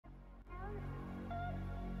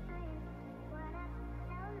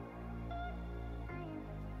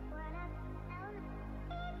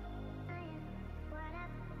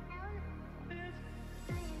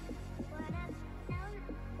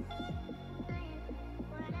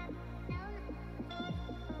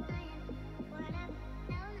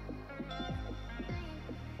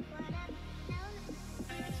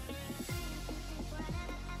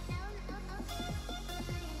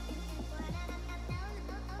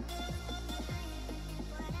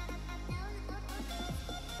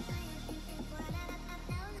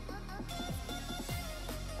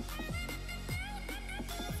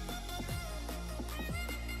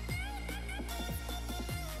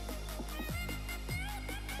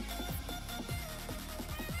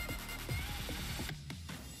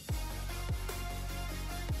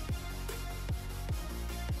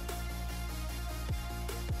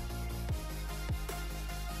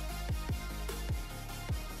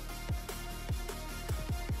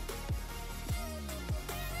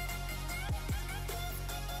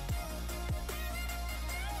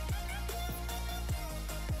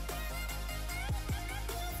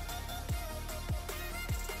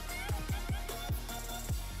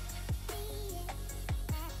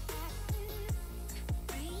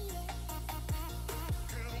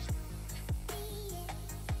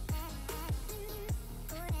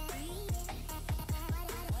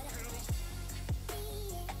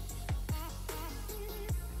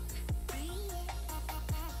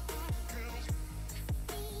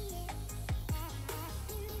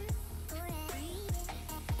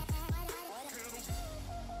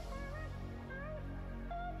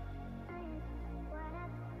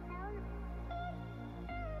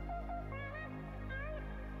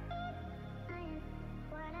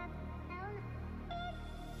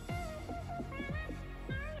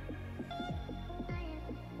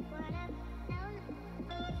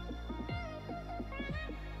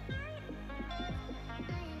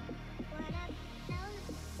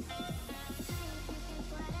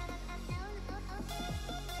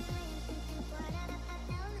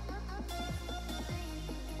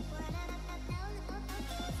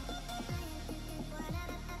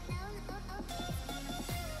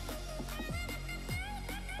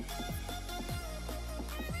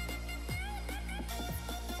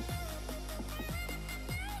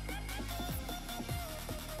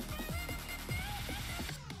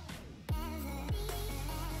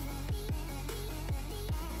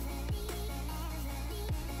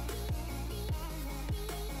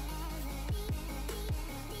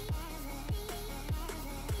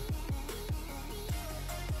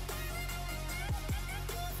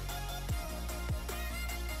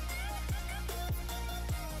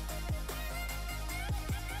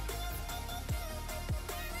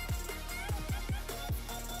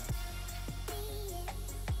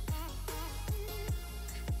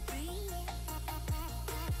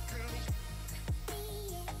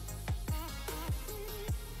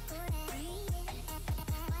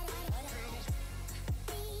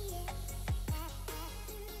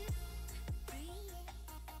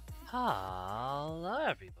Hello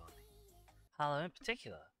everybody. Hello in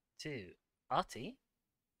particular to Artie.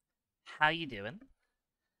 How you doing?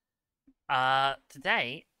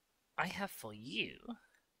 Today I have for you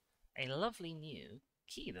a lovely new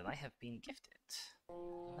key that I have been gifted.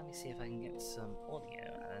 Let me see if I can get some audio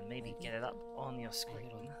and maybe get it up on your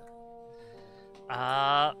screen.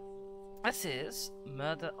 This is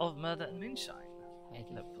Murder and Moonshine.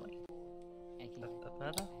 Hopefully.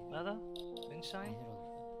 Murder? Moonshine?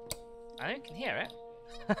 I can hear it.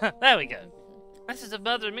 There we go. This is a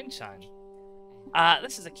Murder and Moonshine.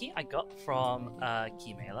 This is a key I got from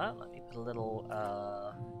Keymailer. Let me put a little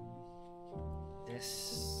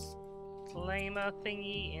disclaimer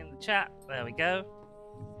thingy in the chat. There we go.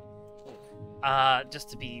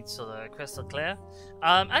 Just to be sort of crystal clear.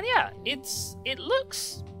 And yeah, it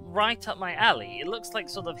looks right up my alley. It looks like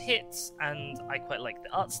sort of hits, and I quite like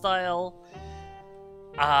the art style.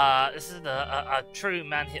 This is a true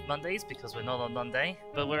Man Hit Mondays because we're not on Monday,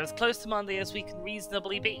 but we're as close to Monday as we can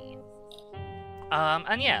reasonably be.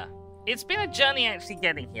 And yeah, it's been a journey actually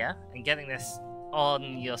getting here and getting this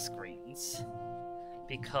on your screens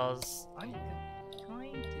because can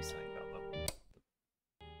I do something about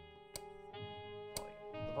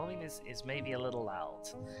the volume is maybe a little loud.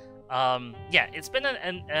 Yeah, it's been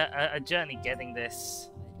a journey getting this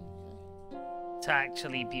to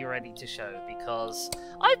actually be ready to show because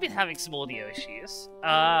I've been having some audio issues.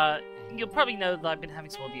 You'll probably know that I've been having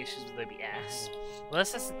some audio issues with OBS. Well,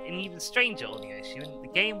 this is an even stranger audio issue, and the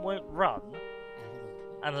game won't run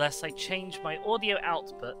unless I change my audio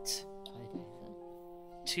output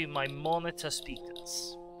to my monitor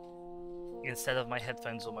speakers instead of my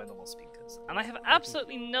headphones or my normal speakers. And I have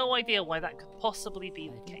absolutely no idea why that could possibly be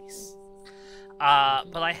the case.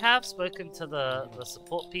 But I have spoken to the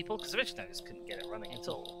support people, because originally I just couldn't get it running at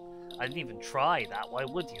all. I didn't even try that, why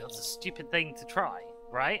would you? That's a stupid thing to try,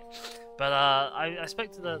 right? But I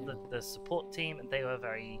spoke to the support team, and they were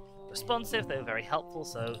very responsive, they were very helpful,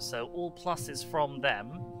 so all pluses from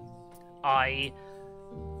them.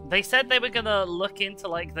 They said they were gonna look into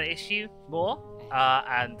like the issue more,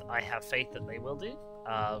 and I have faith that they will do.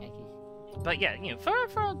 But yeah, you know, for a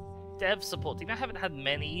dev support team, I haven't had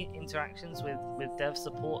many interactions with dev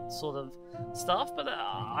support sort of stuff, but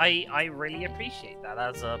I really appreciate that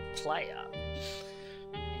as a player.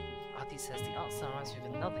 Artie says the art style reminds me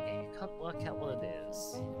of another game. You can't work out what it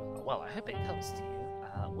is. Well, I hope it comes to you.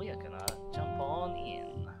 We are gonna jump on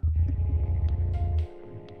in.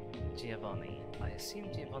 Giovanni. I assume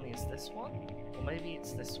Giovanni is this one, or maybe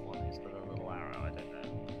it's this one who's got a little arrow. I don't know.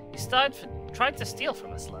 He tried to steal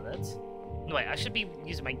from us, Leonard. No, wait, I should be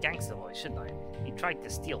using my gangster voice, shouldn't I? He tried to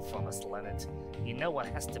steal from us, Leonard. You know what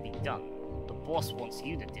has to be done. The boss wants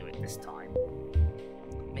you to do it this time.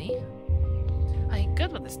 Me? I ain't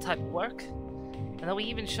good with this type of work. And are we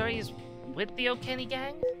even sure he's with the O'Kenny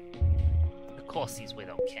gang? Of course he's with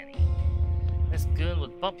O'Kenny. This goon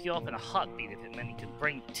would bump you off in a heartbeat if it meant he could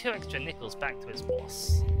bring 2 extra nickels back to his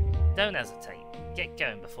boss. Don't hesitate. Get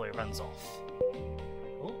going before he runs off.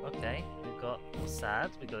 Oh, okay. We've got sad.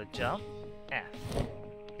 We've got a jump. F.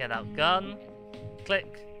 Get out gun.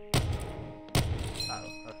 Click. Oh,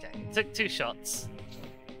 okay. It took 2 shots.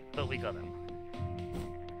 But we got him.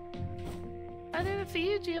 I did it for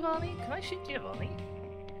you, Giovanni. Can I shoot Giovanni?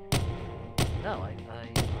 No, oh,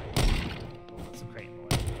 that's a crate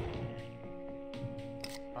boy.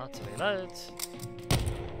 Auto reload.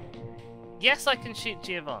 Yes, I can shoot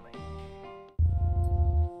Giovanni.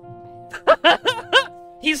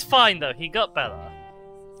 He's fine though, he got better.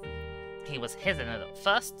 He was hesitant at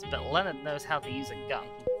first, but Leonard knows how to use a gun.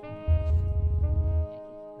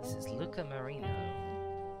 This is Luca Marino.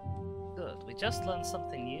 Good, we just learned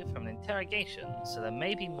something new from an interrogation, so there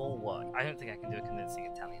may be more work. I don't think I can do a convincing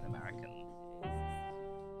Italian-American.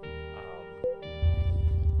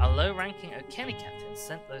 A low-ranking O'Kenny captain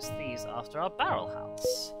sent those thieves after our barrel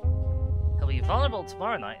house. He'll be vulnerable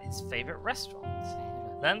tomorrow night at his favourite restaurant.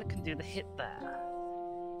 Leonard can do the hit there.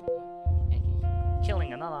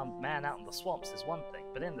 Killing an unarmed man out in the swamps is one thing,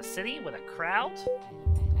 but in the city with a crowd?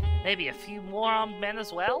 Maybe a few more armed men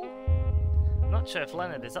as well? I'm not sure if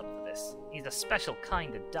Leonard is up for this. He's a special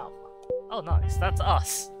kind of dumb. Oh nice, that's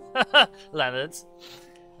us. Leonard.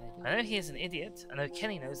 I know he is an idiot, and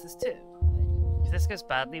O'Kenny knows this too. If this goes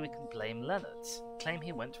badly, we can blame Leonard. Claim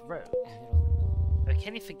he went rogue.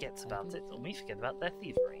 O'Kenny forgets about it, or we forget about their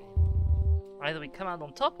thievery. Either we come out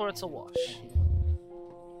on top, or it's a wash.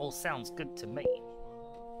 All sounds good to me.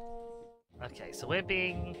 Okay, so we're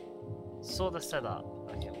being sort of set up.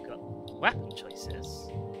 Okay, we've got weapon choices.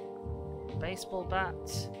 Baseball bat,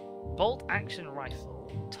 bolt action rifle,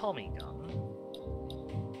 Tommy gun,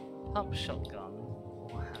 pump shotgun,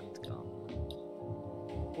 or handgun.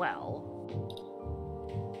 well.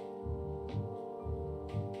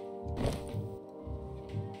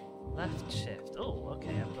 Left shift. Oh,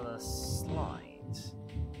 okay, I've got a slide.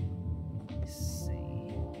 Let's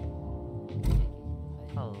see.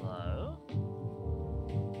 Hello?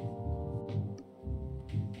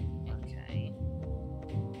 Okay.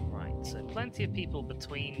 Right, so plenty of people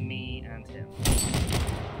between me and him.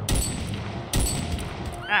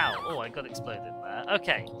 Ow! Oh, I got exploded there.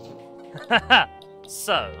 Okay.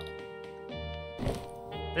 So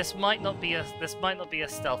this might not be a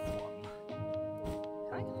stealth one.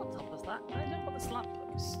 Can I get on top of that? I don't want this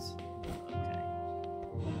lamppost. Okay.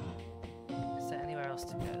 Is there anywhere else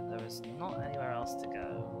to go? There is not anywhere else to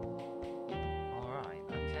go. Alright,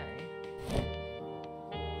 okay.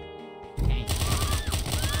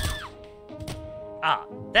 Ah,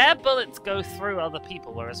 their bullets go through other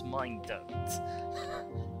people, whereas mine don't.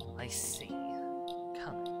 I see.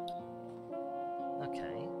 Cunning.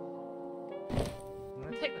 Okay. I'm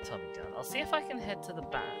gonna take the Tommy gun. I'll see if I can head to the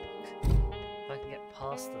back. If I can get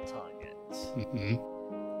past the target.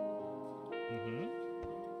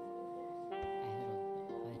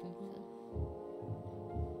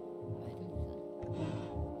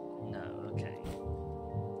 No, okay.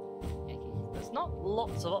 There's not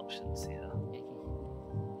lots of options here.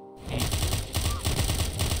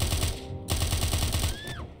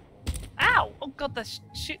 Ow! Oh god, they're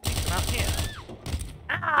shooting me from out here.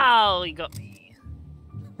 Ow! He got me.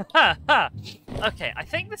 Ha ha! Okay, I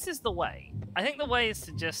think this is the way. I think the way is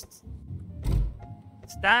to just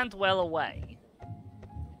stand well away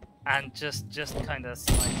and just kind of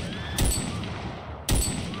snipe it.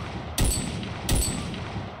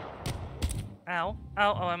 Ow!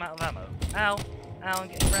 Ow! Oh, I'm out of ammo. Ow! Ow! I'm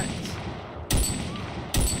getting wrecked.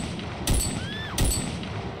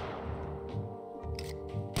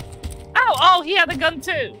 Ow! Oh, he had a gun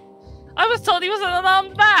too! I was told he was an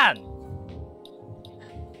unarmed man!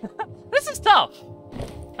 This is tough!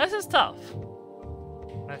 This is tough.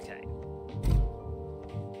 Okay.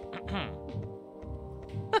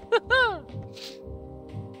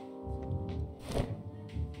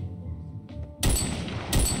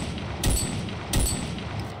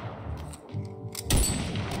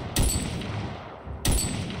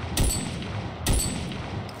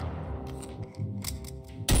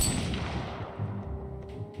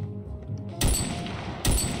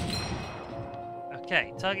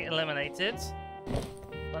 Okay, target eliminated.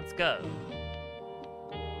 Let's go.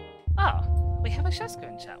 Ah, we have a Shaska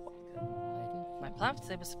in chat. My plan for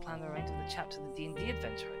today was to plan the remainder of the chapter of the D&D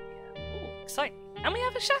adventure idea. Ooh, exciting. And we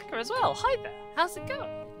have a Shaka as well. Hi there. How's it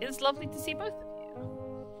going? It's lovely to see both of you.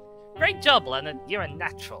 Great job, Leonard. You're a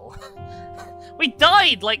natural. We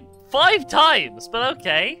died like 5 times, but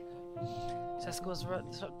okay. Shaska was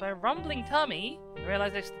by a rumbling tummy. The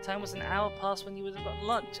realization the time was an hour past when you would have gotten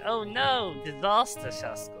lunch. Oh no! Disaster,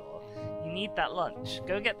 Shaska. You need that lunch.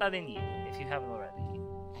 Go get that in you, if you haven't already.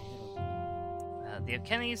 The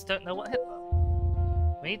O'Kennys don't know what hit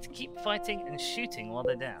them. We need to keep fighting and shooting while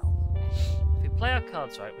they're down. If we play our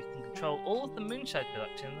cards right, we can control all of the moonshine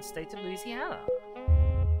production in the state of Louisiana.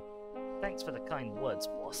 Thanks for the kind words,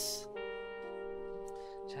 boss.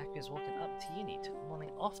 Jack is walking up to uni. Took the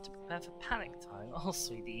morning off to prepare for panic time. Oh,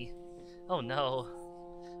 sweetie. Oh no.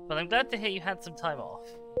 But I'm glad to hear you had some time off.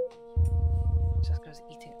 Jessica's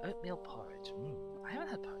eating oatmeal porridge. I haven't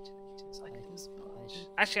had porridge in ages. I could do some porridge.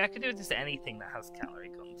 Actually, I could do just anything that has calorie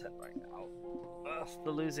content right now. Ugh,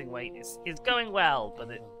 the losing weight is going well, but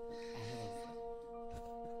it...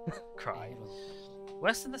 Cry.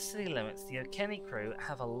 West of the city limits, the O'Kenny crew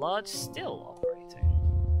have a large still operating.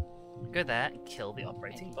 Go there and kill the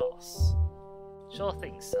operating boss. Sure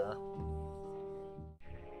thing, sir.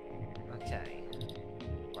 Okay.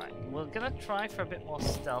 Right, we're gonna try for a bit more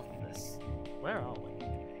stealthiness. Where are we?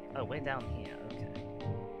 Oh, way down here, okay.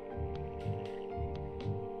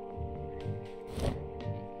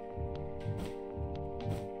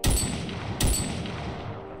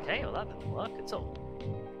 Okay, well that didn't work at all.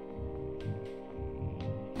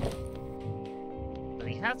 But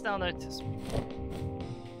he has now noticed me.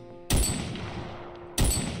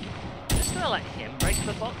 I'm just gonna let him break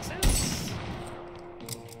the boxes.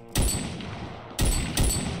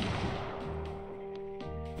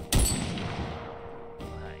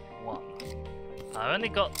 I only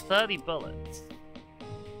got 30 bullets.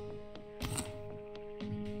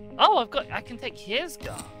 Oh, I can take his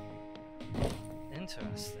gun.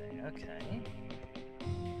 Interesting, okay.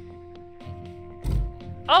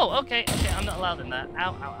 Oh, okay, I'm not allowed in there.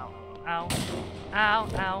 Ow, ow, ow, ow, ow,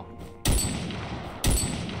 ow.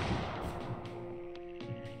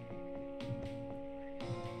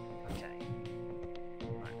 Okay.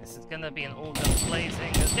 Right, this This is gonna be an all guns blazing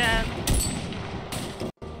again.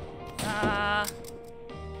 Ah,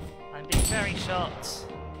 I'm being very shot.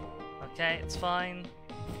 Okay, it's fine.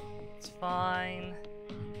 It's fine.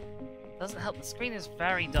 Doesn't help. The screen is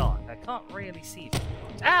very dark. I can't really see very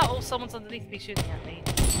much. Ow! Oh, someone's underneath me shooting at me.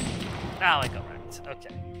 Ow! I got wrecked.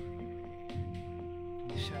 Okay.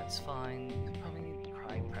 Are you sure it's fine? Probably need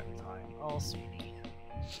cry prep time. Oh, sweetie.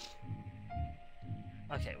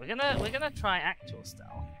 Okay, we're gonna try actual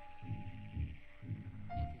stealth.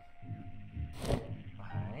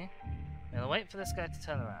 Okay. I'm gonna wait for this guy to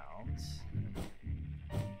turn around.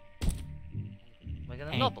 We're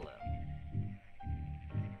gonna nobble him.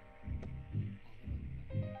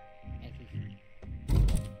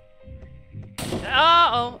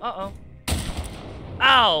 Uh-oh! Uh-oh!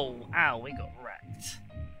 Ow! Ow, we got wrecked.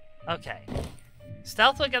 Okay.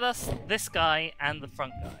 Stealth will get us this guy and the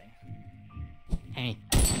front guy. Hey.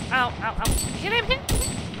 Ow, ow, ow. Hit him, hit him!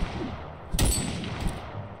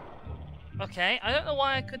 Okay, I don't know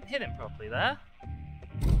why I couldn't hit him properly there.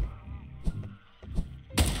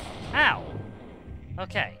 Ow!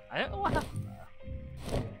 Okay, I don't know what happened there.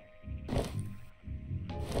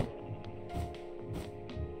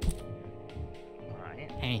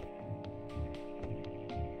 Alright. Hey.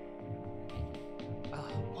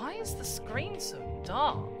 Why is the screen so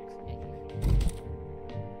dark?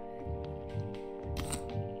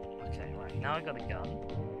 Okay, right, now I got a gun.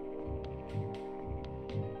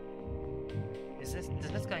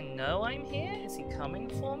 Does this guy know I'm here? Is he coming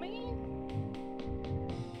for me?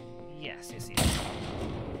 Yes, he is.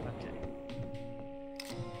 Okay.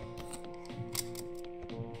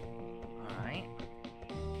 Alright.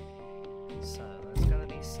 So, there's gonna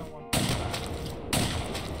be someone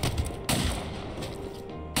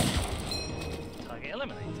target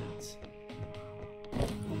eliminated.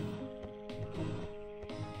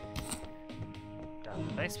 Grab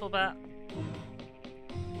the baseball bat.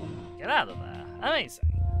 Get out of there. Amazing.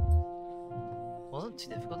 Wasn't too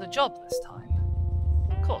difficult a job this time.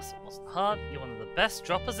 Of course it wasn't hard. You're one of the best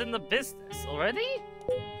droppers in the business. Already?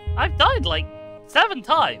 I've died like 7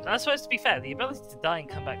 times. That's supposed to be fair. The ability to die and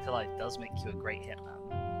come back to life does make you a great hitman.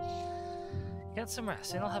 Get some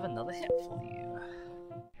rest and I'll have another hit for you.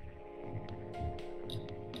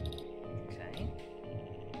 Okay.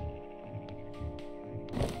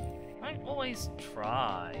 I always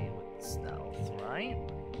try with stealth, right?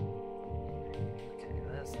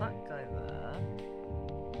 There's that guy there.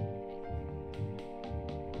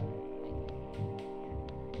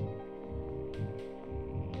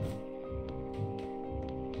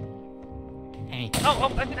 Hey.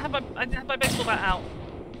 Oh, I didn't have my baseball bat out.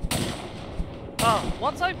 Oh,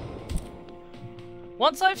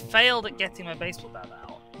 once I've failed at getting my baseball bat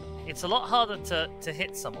out, it's a lot harder to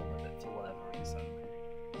hit someone with it for whatever reason.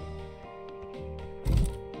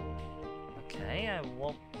 Okay, I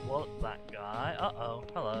won't that guy. Uh-oh,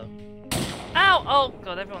 hello. Ow! Oh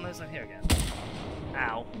god, everyone knows I'm here again.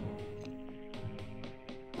 Ow.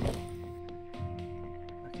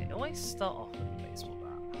 Okay, always start off with the baseball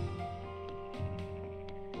bat.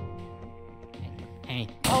 Hey.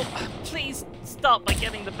 Oh, please start by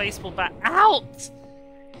getting the baseball bat out!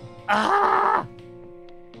 Ah!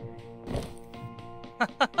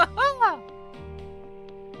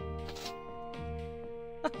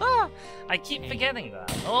 I keep forgetting that.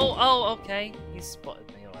 Oh, okay. He's spotted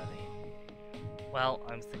me already. Well,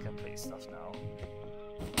 I think I'm pretty stuffed now.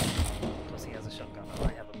 Because he has a shotgun and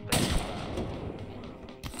I have a baseball bat.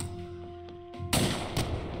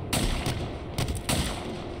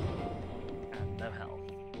 And no health.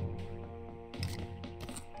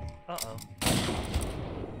 Uh-oh.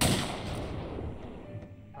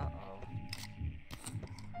 Uh-oh.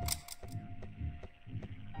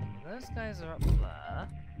 Those guys are up there.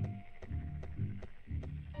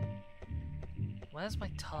 Where's my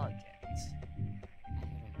target?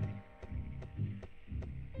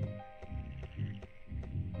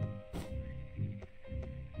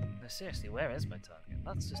 No, seriously, where is my target?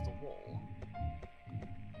 That's just a wall.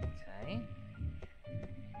 Okay.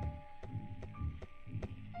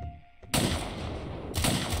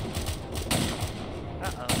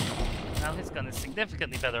 Uh-oh. Now his gun is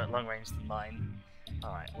significantly better at long range than mine.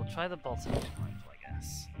 Alright, we'll try the bolt-action rifle, I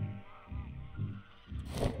guess.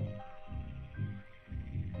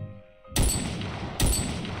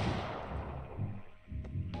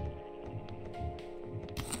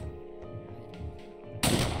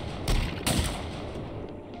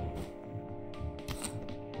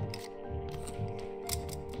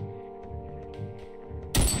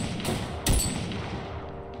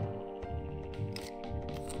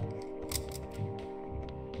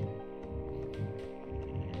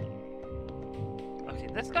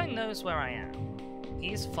 this guy knows where I am.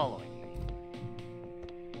 He's following me.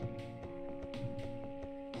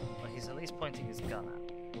 Well, he's at least pointing his gun at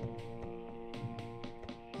me.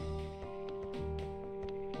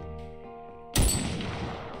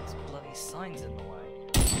 There's bloody signs in the way.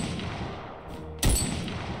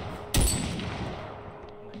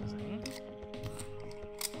 Amazing.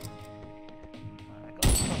 Right, I got the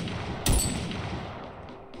gun.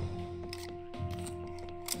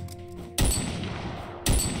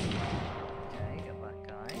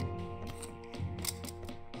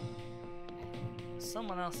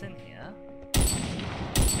 Someone else in here.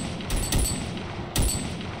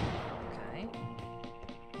 Okay.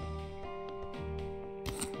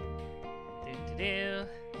 Do.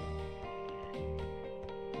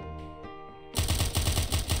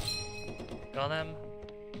 Got him.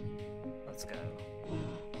 Let's go.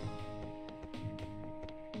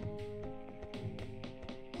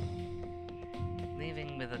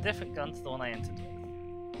 Leaving with a different gun to the one I entered with.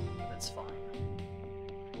 That's fine.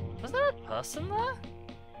 Was there a person there?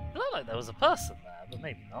 It looked like there was a person there, but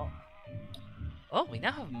maybe not. Oh, we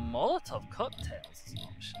now have Molotov cocktails as an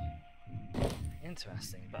option.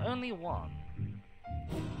 Interesting, but only one.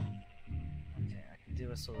 Okay, I can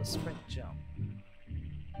do a sort of sprint jump.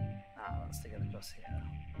 Ah, let's take it across here.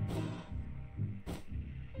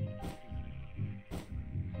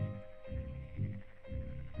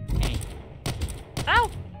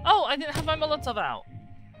 Ow! Oh, I didn't have my Molotov out!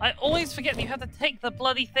 I always forget that you have to take the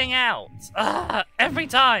bloody thing out! Ah, every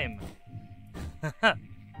time!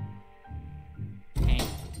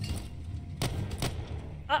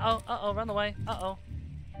 Uh-oh, run away. Uh-oh.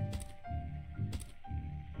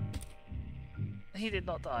 He did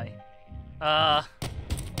not die.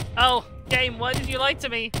 Oh, game, why did you lie to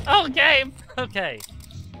me? Oh, game! Okay.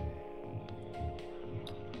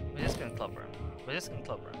 We're just gonna clobber him. We're just gonna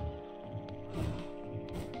clobber him.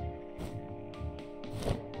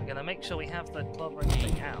 We're gonna make sure we have the clobbering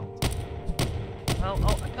thing out.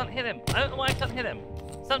 Oh, I can't hit him. I don't know why I can't hit him.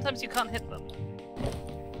 Sometimes you can't hit them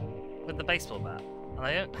with the baseball bat, and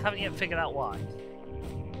I haven't yet figured out why.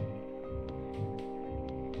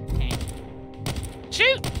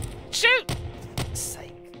 Shoot! Shoot! For fuck's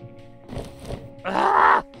sake.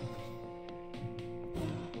 Ah!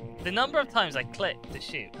 The number of times I click to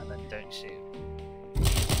shoot and then don't shoot.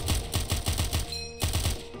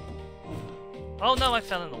 Oh no, I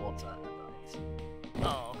fell in the water.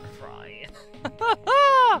 Oh, cry.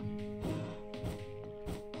 Oh,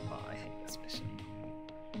 I hate this mission.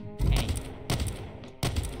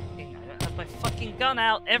 I don't have my fucking gun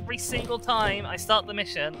out every single time I start the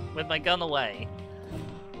mission with my gun away.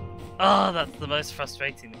 Oh, that's the most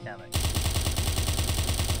frustrating mechanic.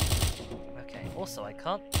 Okay, also I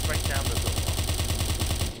can't break down the door.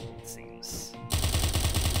 It seems.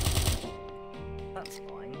 That's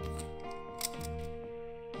fine.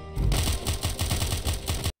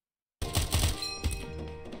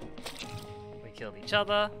 Killed each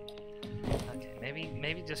other. Okay,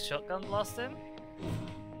 maybe just shotgun blast him.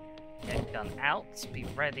 Get gun out, be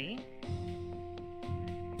ready.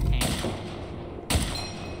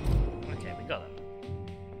 Okay, we got him.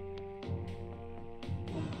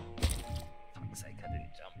 Fuck's sake, I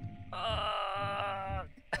didn't jump.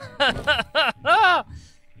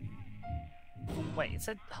 Wait, it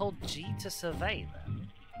said hold G to survey then.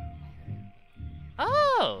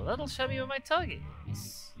 Oh, that'll show me where my target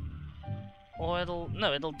is. Or it'll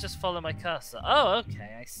just follow my cursor. Oh,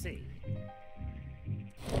 okay, I see.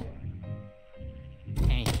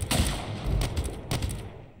 He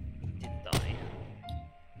didn't die.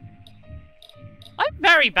 I'm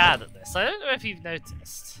very bad at this. I don't know if you've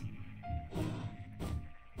noticed.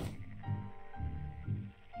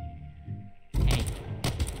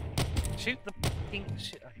 Shoot the fucking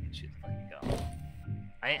shoot. I can shoot the fucking gun.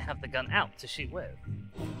 I didn't have the gun out to shoot with.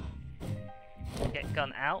 Get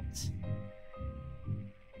gun out.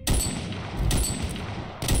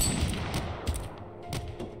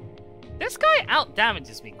 This guy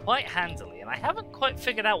out-damages me quite handily, and I haven't quite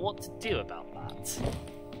figured out what to do about that.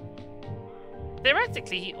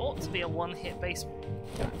 Theoretically, he ought to be a one-hit baseball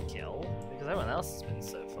kill, because everyone else has been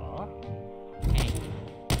so far.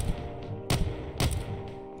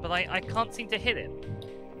 But I can't seem to hit him.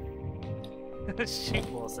 Shoot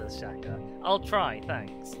more, says Shaka. I'll try,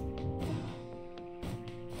 thanks.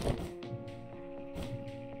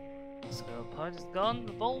 So the pod is gone,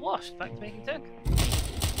 the ball washed, back to making token.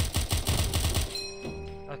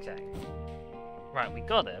 Okay. Right, we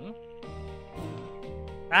got him.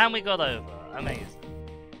 And we got over. Amazing.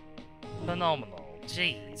 Phenomenal.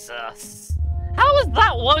 Jesus. How was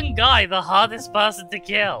that one guy the hardest person to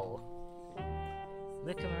kill?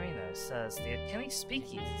 Liquor Marino. It says the Kenny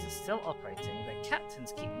speakeasies are still operating, but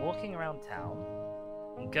captains keep walking around town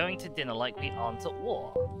and going to dinner like we aren't at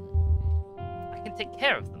war. I can take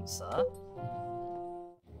care of them, sir.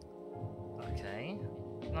 Okay.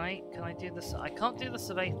 Can I do this? I can't do the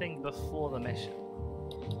survey thing before the mission.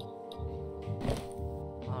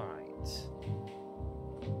 Alright.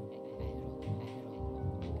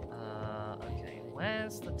 Okay,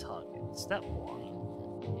 where's the target? Step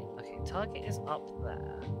 1. Okay, target is up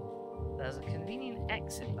there. There's a convenient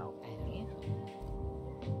exit balcony.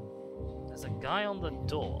 There's a guy on the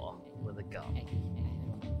door with a gun.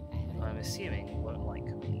 I'm assuming won't like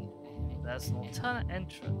me. There's an alternate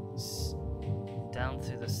entrance down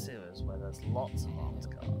through the sewers where there's lots of armed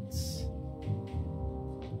guards.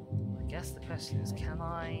 I guess the question is, can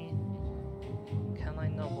I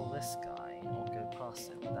nobble this guy or go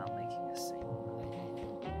past him without making a scene?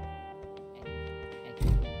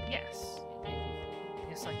 Yes.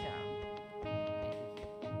 Yes, I can.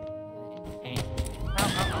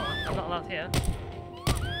 Oh, I'm not allowed here.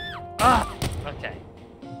 Ah! Okay.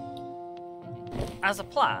 As a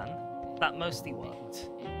plan, that mostly worked.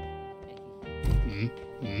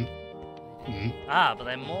 Ah, but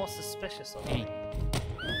they're more suspicious of me.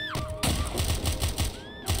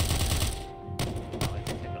 Oh, I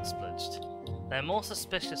think I got spludged. They're more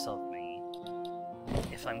suspicious of me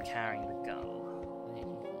if I'm carrying the gun.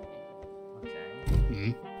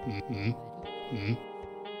 Okay.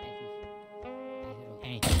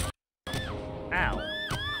 Ow.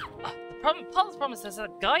 Part of the problem is there's a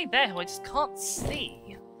guy there who I just can't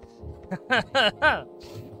see.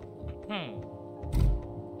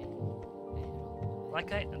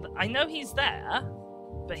 Like, I know he's there,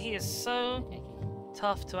 but he is so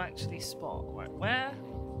tough to actually spot. Right, where?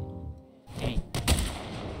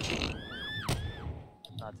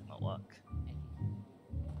 That did not work.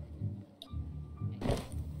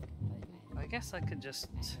 I guess I could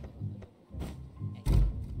just...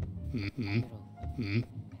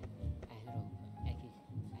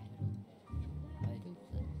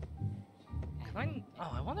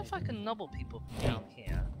 Oh, I wonder if I can nobble people from down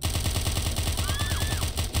here.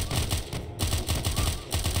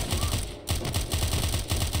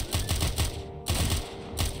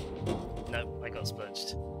 Nope, I got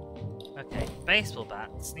splurged. Okay, baseball bat,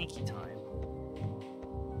 sneaky time.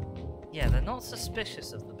 Yeah, they're not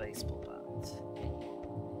suspicious of the baseball bat.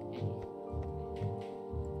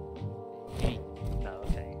 No,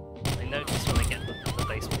 okay. They notice when they get the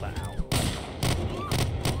baseball bat out.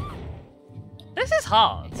 This is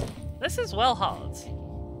hard. This is well hard.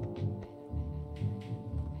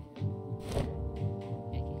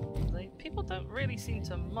 People don't really seem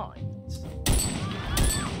to mind.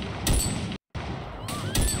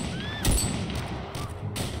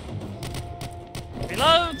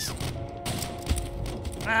 Reload!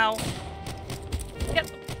 Ow. Yep.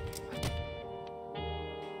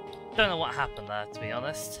 Don't know what happened there, to be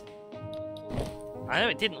honest. I know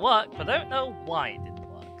it didn't work, but I don't know why it didn't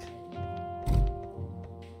work.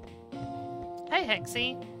 Hey,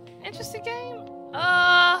 Hexy. Interesting game?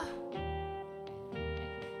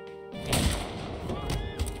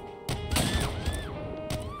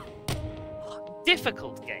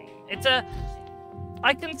 Difficult game. It's a...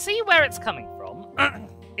 I can see where it's coming from.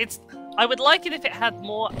 I would like it if it had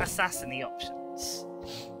more assassin-y options.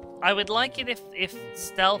 I would like it if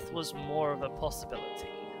stealth was more of a possibility.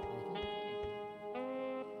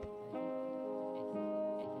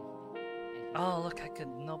 Oh, look, I could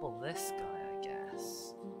nobble this guy, I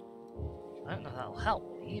guess. I don't know if that'll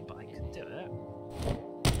help me, but I could do it.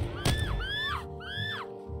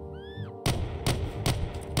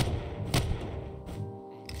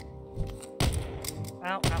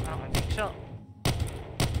 Ow, ow, ow, I'm being shot.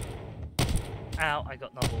 Ow, I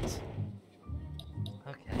got nobbled.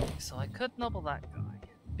 Okay, so I could nobble that guy.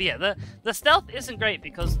 But yeah, the stealth isn't great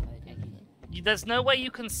because there's no way you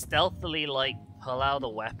can stealthily, like, pull out a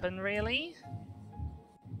weapon, really.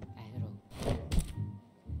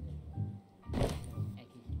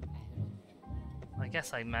 I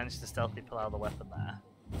guess I managed to stealthily pull out the weapon there.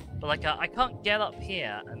 But like, I can't get up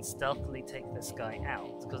here and stealthily take this guy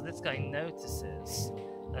out, because this guy notices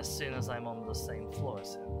as soon as I'm on the same floor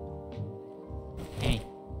as him.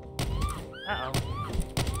 Uh-oh.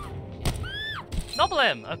 Nobble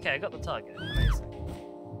him! Okay, I got the target. Amazing.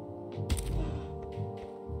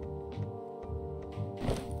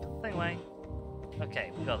 Thing away.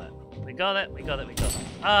 Okay, we got it. We got it, we got it, we got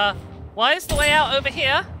it. Why is the way out over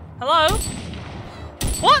here? Hello?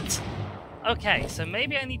 What? Okay, so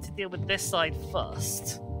maybe I need to deal with this side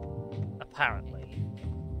first. Apparently.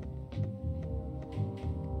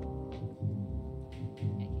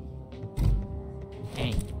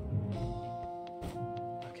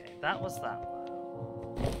 that was that one.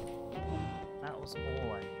 That was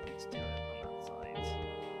all I needed to do it on that side.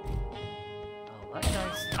 Oh, that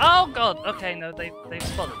guy's... Oh god! Okay, no, they've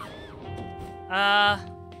spotted me.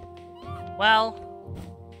 Well,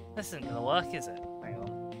 this isn't gonna work, is it? Hang on.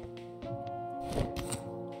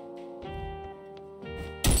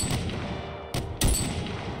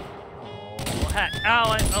 Oh, heck.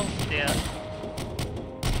 Oh, oh dear.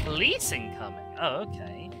 Police incoming? Oh,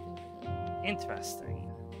 okay. Interesting.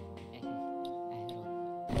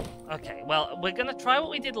 Okay, well, we're gonna try what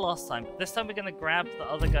we did last time, but this time we're gonna grab the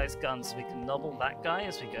other guy's gun so we can nobble that guy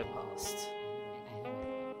as we go past.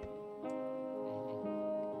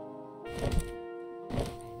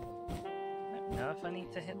 I don't know if I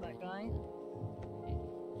need to hit that guy.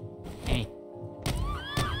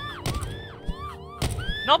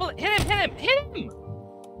 Nobble it! Hit him! Hit him! Hit him!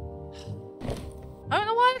 I don't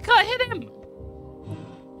know why I can't hit him!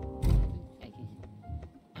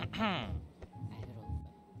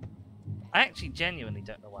 I actually genuinely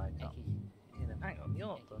don't know why I can't hit him. Hang on, you're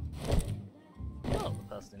not the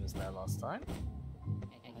person who was there last time.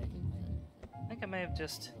 I think I may have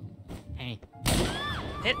just... Hit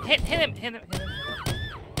him!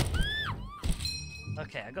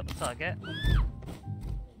 Okay, I got the target.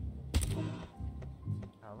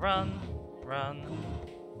 Now run.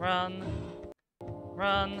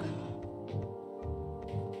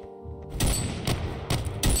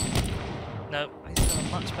 No, he's got a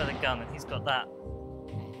much better gun and he's got that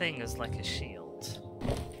thing as like a shield.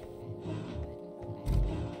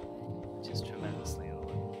 Which is tremendously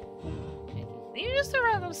annoying. Are you just a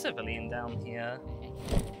random civilian down here?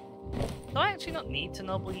 Do I actually not need to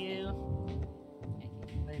nobble you?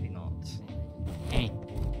 Maybe not.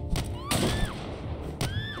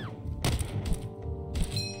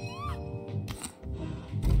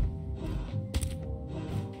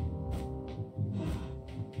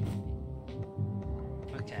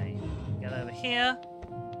 Okay, get over here.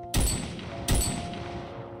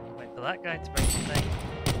 Wait for that guy to break the thing.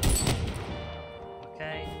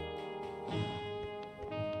 Okay.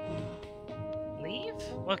 Leave?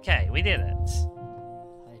 Okay, we did it.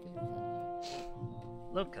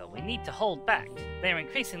 Luca, we need to hold back. They're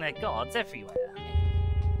increasing their guards everywhere.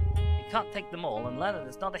 We can't take them all, and Leonard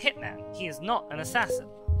is not a hitman. He is not an assassin.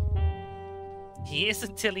 He is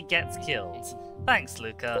until he gets killed. Thanks,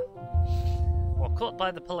 Luca. Or caught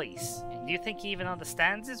by the police. Do you think he even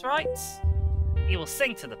understands his rights? He will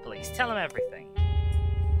sing to the police, tell him everything.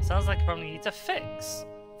 Sounds like a problem you need to fix.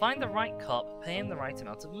 Find the right cop, pay him the right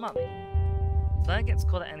amount of money. If Leonard gets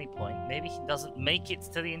caught at any point, maybe he doesn't make it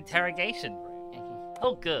to the interrogation room.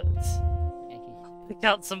 Oh, good. Pick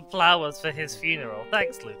out some flowers for his funeral.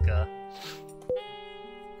 Thanks, Luca.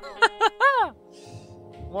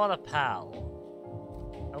 What a pal.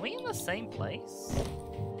 Are we in the same place?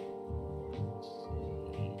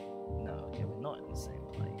 No, okay, we're not in the same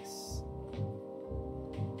place.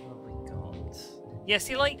 What have we got? Yeah,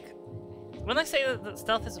 see, like, when I say that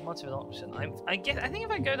stealth isn't much of an option, I think if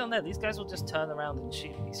I go down there, these guys will just turn around and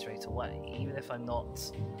shoot me straight away, even if I'm not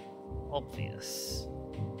obvious.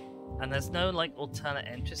 And there's no, like, alternate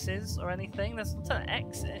entrances or anything. There's an alternate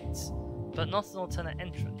exit, but not an alternate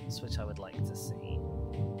entrance, which I would like to see.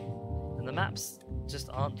 And the maps just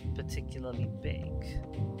aren't particularly big.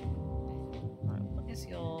 Right, what is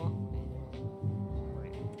your...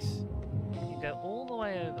 Right. You go all the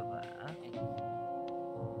way over there.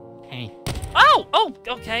 Hey. Oh! Oh!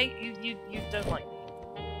 Okay, you don't like me.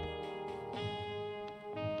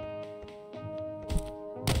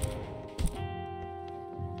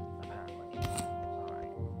 Apparently.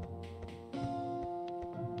 Alright.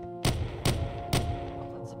 Oh,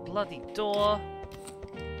 that's a bloody door.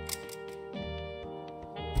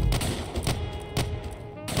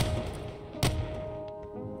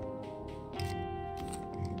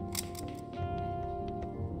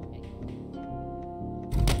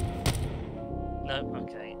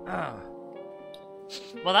 Okay.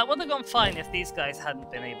 Well, that would have gone fine if these guys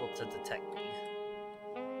hadn't been able to detect me.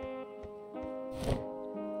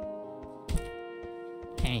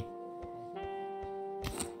 Hey.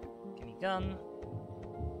 Give me gun.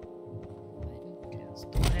 Okay, let's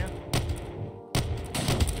door here.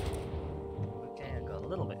 Okay, I got a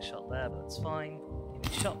little bit shot there, but it's fine.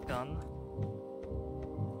 Give me shotgun.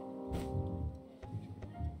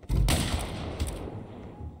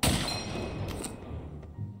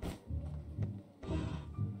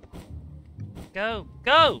 Go!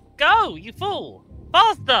 Go! Go! You fool!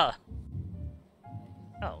 Faster!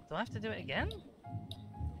 Oh, do I have to do it again?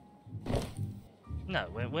 No,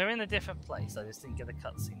 we're in a different place. I just didn't get a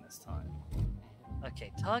cutscene this time.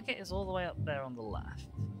 Okay, target is all the way up there on the left.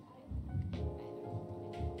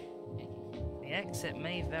 The exit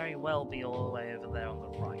may very well be all the way over there on the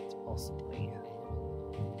right, possibly.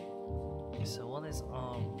 So what is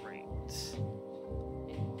our route?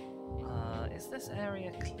 Is this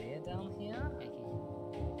area clear down here?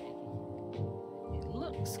 It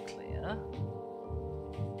looks clear.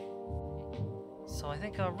 So I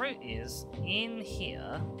think our route is in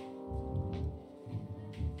here,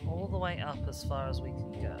 all the way up as far as we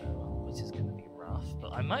can go, which is going to be rough,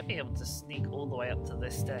 but I might be able to sneak all the way up to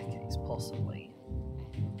this staircase, possibly.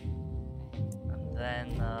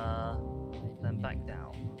 And then back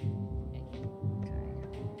down.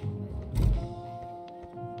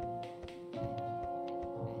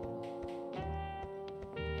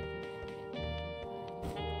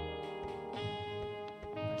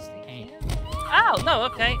 Ow! No,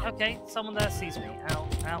 okay, okay. Someone there sees me. Ow,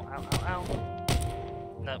 ow, ow, ow, ow.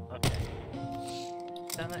 No, okay.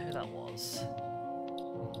 Don't know who that was.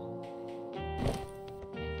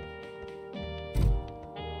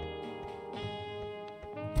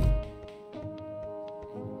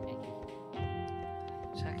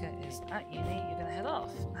 Checker is at uni. You're gonna head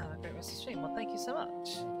off. Have a great rest of the stream. Well, thank you so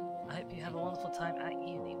much. I hope you have a wonderful time at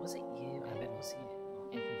uni. Was it you? I bet it was you.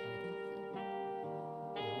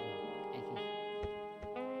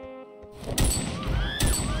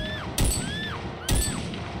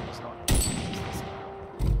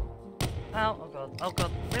 Ow, oh god, oh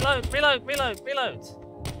god. Reload, reload, reload, reload!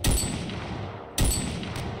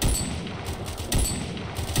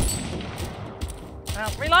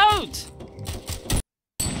 Ow, reload!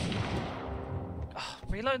 Oh,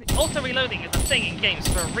 reloading, auto-reloading is a thing in games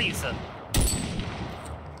for a reason.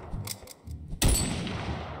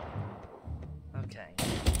 Okay.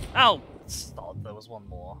 Ow! Stop, there was one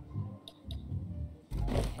more.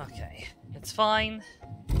 Okay, it's fine.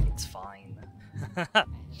 It's fine.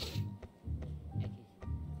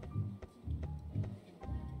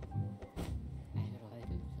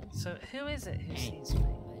 So who is it who sees me?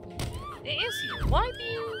 It is you.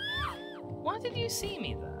 Why did you see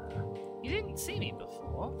me there? You didn't see me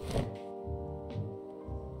before.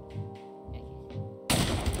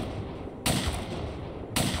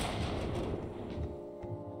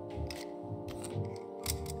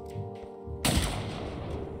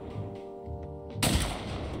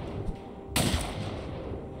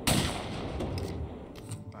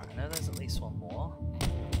 Right, I know there's at least one more.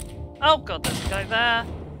 Oh god, there's a guy there.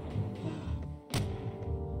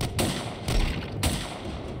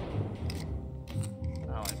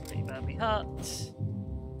 Hut.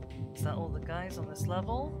 Is that all the guys on this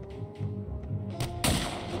level?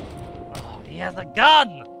 Oh, he has a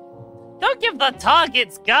gun! Don't give the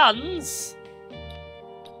targets guns!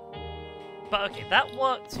 But okay, that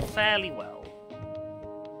worked fairly well.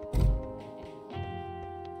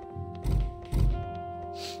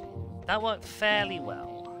 That worked fairly well.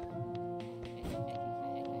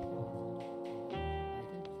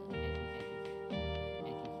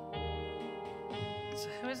 So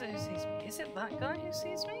who is it who sees me? Is it that guy who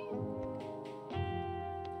sees me?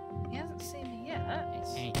 He hasn't seen me yet.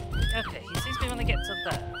 Okay, he sees me when I get to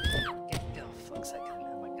there. Oh, fuck's sake, I didn't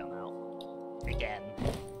have my gun out. Again.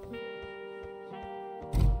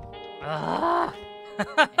 Ah!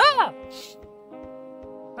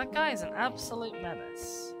 That guy is an absolute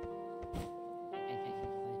menace.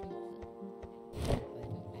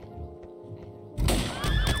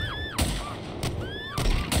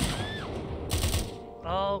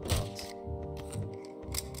 Oh god.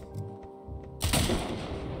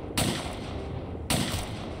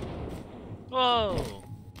 Whoa!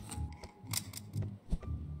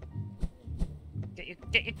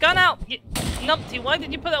 Get your gun out! You numpty, why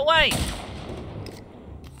did you put it away?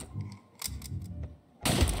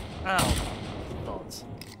 Ow. Thought.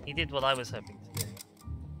 He did what I was hoping to do.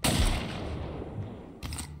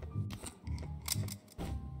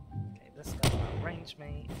 Okay, this guy will outrange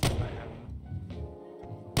me if I let him.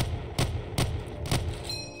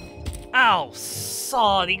 Ow,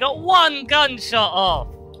 sod, he got one gunshot off!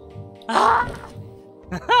 Ah!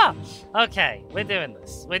 Okay, we're doing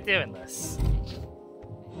this. We're doing this.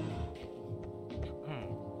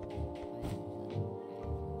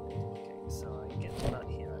 Okay, so I get to that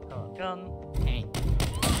here. I got a gun.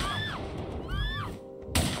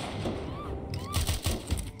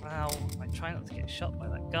 Ow, I try not to get shot by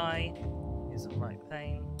that guy. He's in right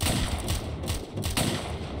pain.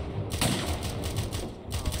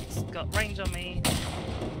 He's got range on me.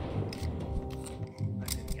 I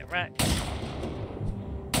didn't get wrecked.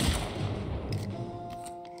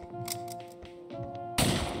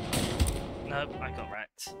 Nope, I got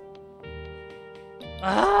wrecked.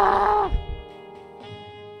 Ah!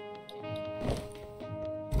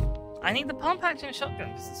 I need the pump action shotgun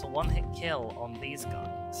because it's a one-hit kill on these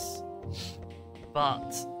guys.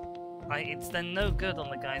 But it's then no good on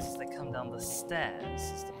the guys as they come down the stairs,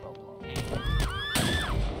 is the problem.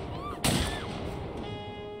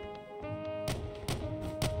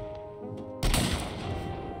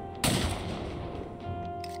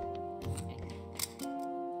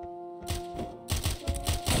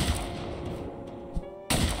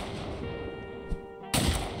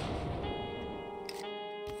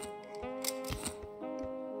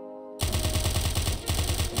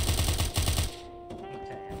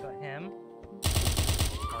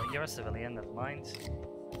 You're a civilian, never mind.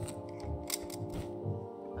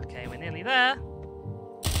 Okay, we're nearly there.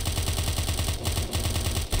 Oh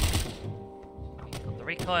my god, the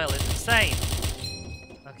recoil is insane.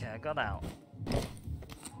 Okay, I got out.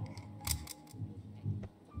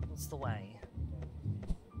 What's the way?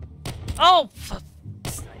 Oh, for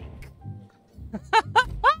fuck's sake.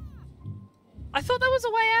 I thought there was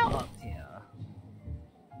a way out up here.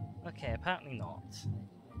 Okay, apparently not.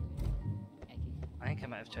 I think I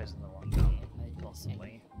might have chosen the wrong gun,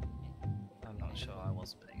 possibly. I'm not sure, I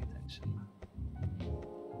wasn't paying attention.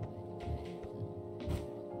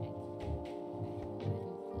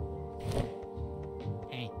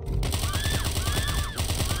 Hey.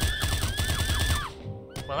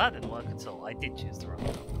 Well, that didn't work at all. I did choose the wrong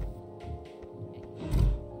gun.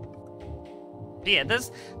 But yeah,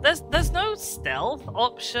 there's no stealth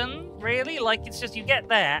option, really. Like, it's just you get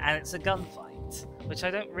there and it's a gunfight, which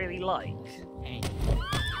I don't really like. Hey.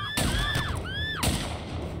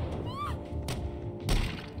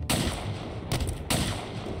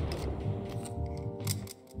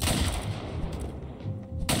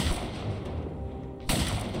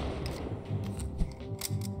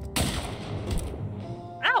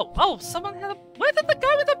 Ow! Oh, someone had a... Where did the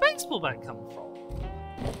guy with the baseball bat come from?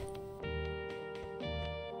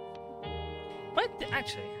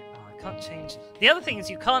 Actually, oh, I can't change... The other thing is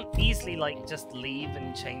you can't easily, like, just leave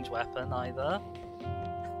and change weapon either.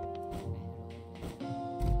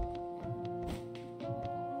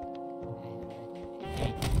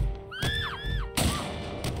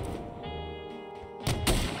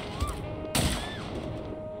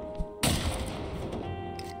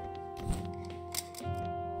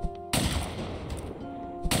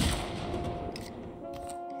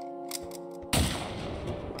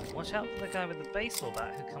 Watch out for the guy with the baseball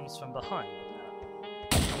bat who comes from behind.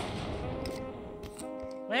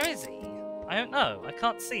 Where is he? I don't know. I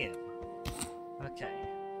can't see him. Okay.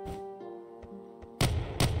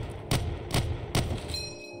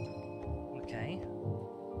 Okay.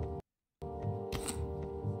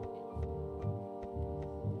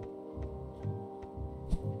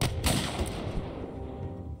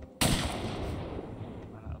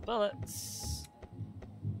 Run out of bullets.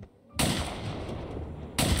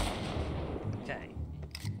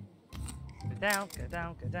 Down, go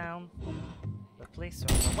down, go down. The police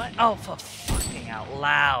are on the way. Oh, for fucking out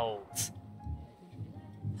loud!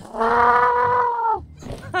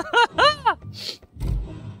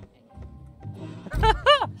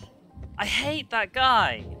 I hate that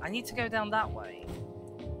guy. I need to go down that way.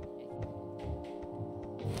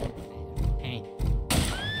 Hey.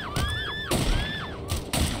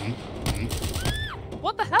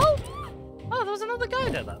 What the hell? Oh, there was another guy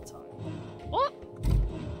there that time. What?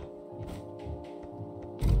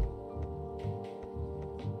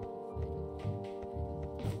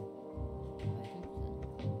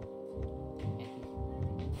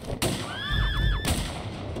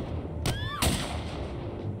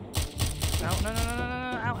 I'm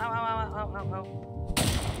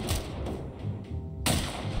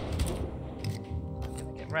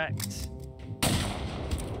gonna get wrecked.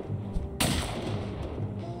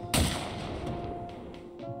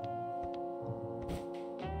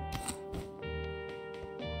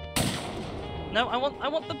 No, I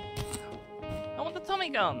want the Tommy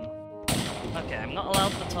gun. Okay, I'm not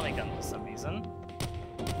allowed the Tommy gun for some reason.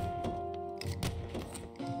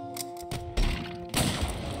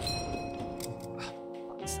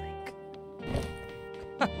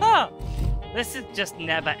 This is just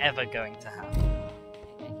never ever going to happen.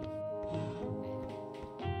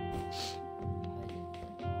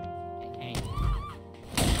 Hey.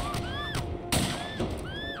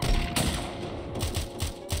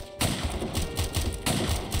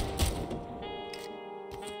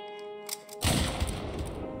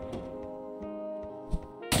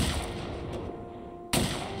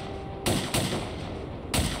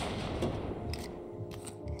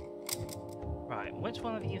 Right, which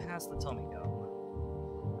one of you has the Tommy gun?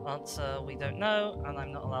 Answer, we don't know, and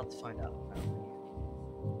I'm not allowed to find out.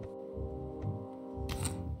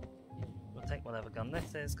 We'll take whatever gun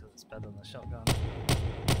this is, because it's better than a shotgun.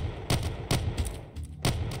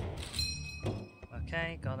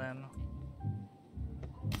 Okay, got him.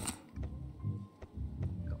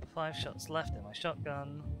 Got 5 shots left in my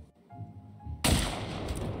shotgun.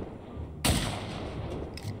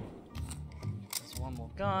 There's one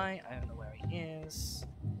more guy, I don't know where he is.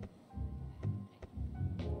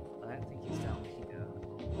 I don't think he's down here.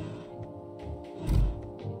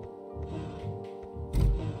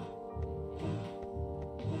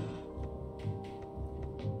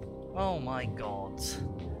 Oh my god.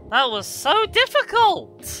 That was so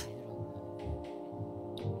difficult!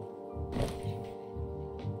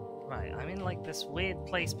 Right, I'm in like this weird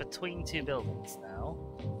place between 2 buildings now.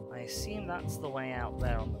 I assume that's the way out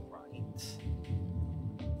there on the right.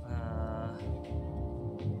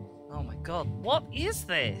 Oh my god, what is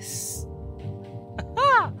this?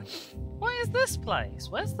 What is this place?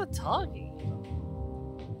 Where's the target?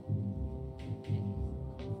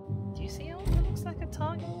 Do you see how it looks like a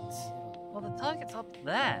target? Well, the target's up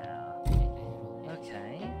there.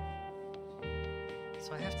 Okay.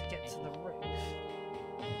 So I have to get to the roof.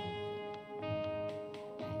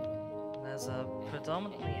 There's a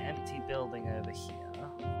predominantly empty building over here.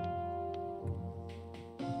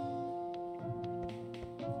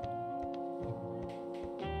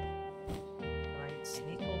 Can I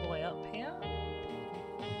sneak all the way up here?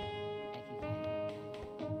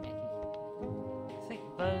 I think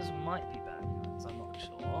those might be bad guys, I'm not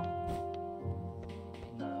sure.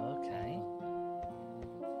 No, okay.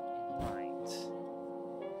 Right.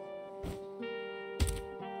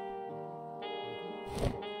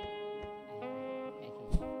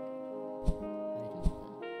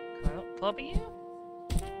 Can I not clobber you?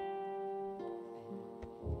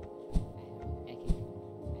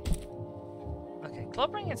 Okay,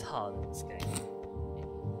 clobbering is hard in this game.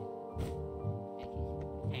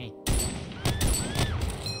 Hey.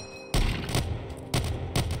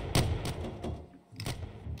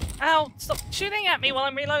 Ow! Stop shooting at me while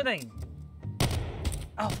I'm reloading!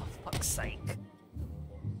 Oh, for fuck's sake.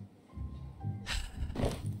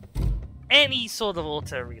 Any sort of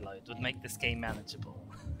auto reload would make this game manageable.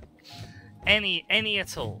 Any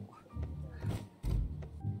at all.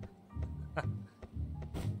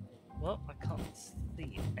 Well, I can't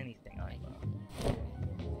see anything either.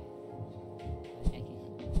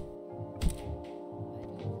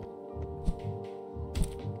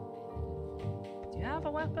 Do you have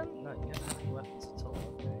a weapon? No, you don't have any weapons at all.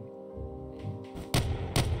 Okay.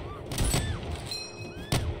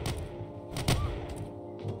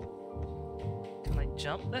 Can I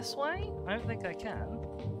jump this way? I don't think I can.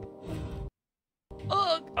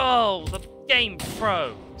 Ugh! Oh, the game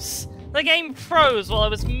froze. The game froze while I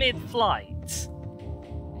was mid-flight.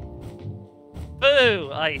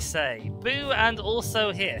 Boo, I say. Boo and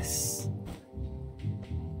also hiss.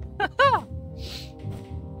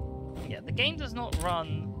 Yeah, the game does not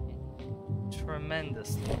run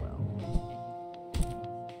tremendously well.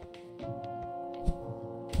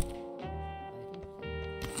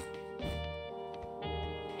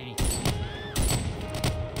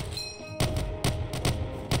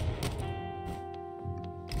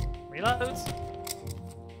 Reloads.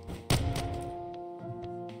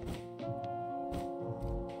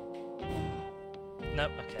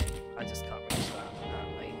 Nope, okay. I just can't reach that,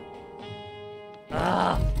 apparently.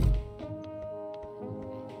 Ah!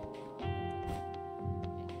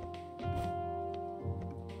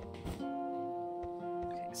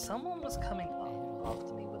 Okay, someone was coming up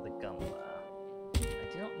after me with a gun there. I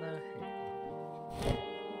do not know who.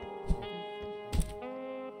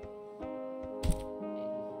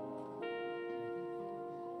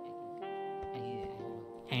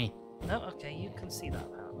 Hey. No, okay, you can see that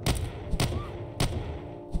apparently.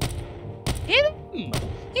 Hit him!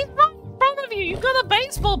 He's right in front of you! You've got a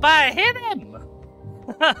baseball bat! Hit him!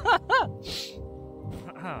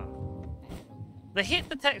 The hit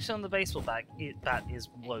detection on the baseball bat is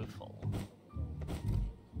woeful.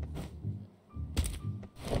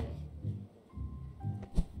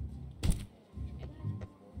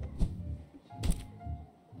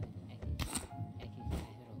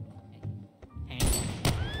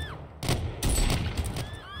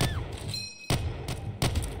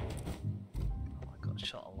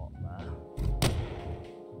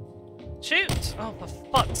 Shoot! Oh, for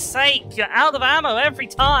fuck's sake! You're out of ammo every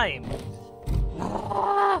time!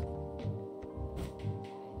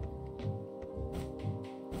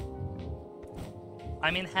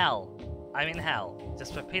 I'm in hell. I'm in hell.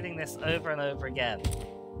 Just repeating this over and over again.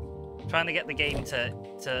 Trying to get the game to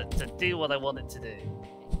do what I want it to do.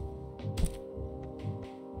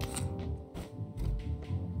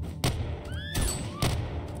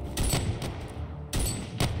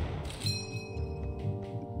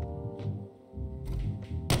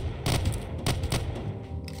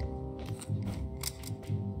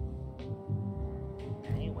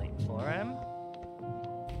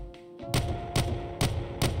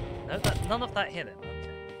 none of that hit him.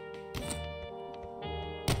 Okay.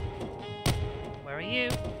 Where are you?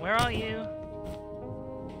 Where are you?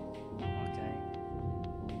 Okay.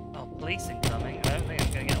 Oh, police incoming. I don't think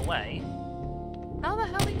I'm gonna get away. How the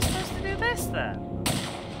hell are you supposed to do this then?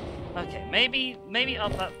 Okay, maybe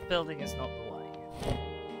up that building is not the way.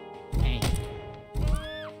 Hey.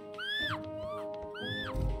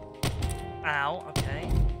 Ow, okay.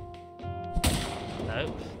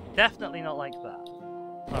 Nope. Definitely not like that.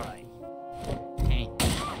 Alright. Hey.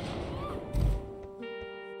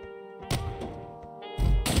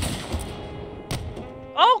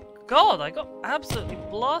 Oh god, I got absolutely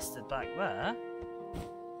blasted back there.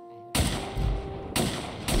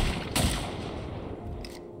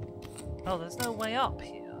 Oh, there's no way up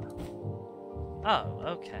here. Oh,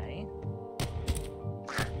 okay.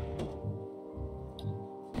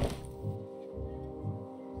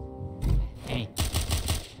 Hey.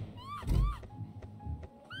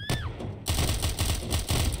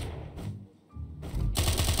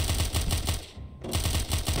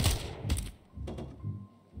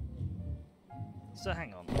 So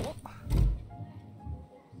hang on. What?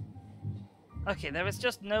 Okay, there is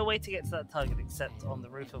just no way to get to that target except on the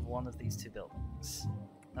roof of one of these two buildings.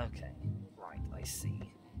 Okay, right, I see.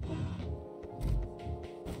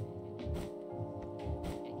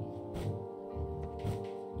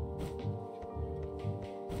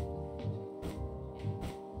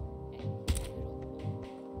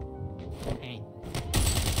 Hey.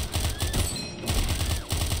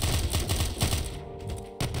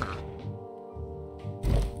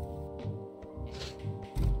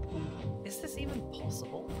 Is this even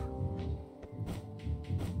possible?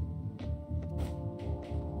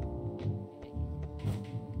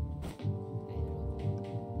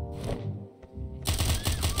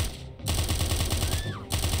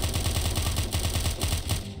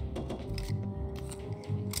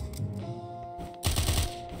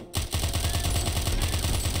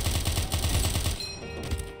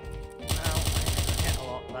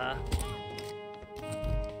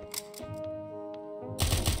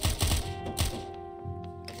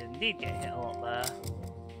 Did get hit a lot there.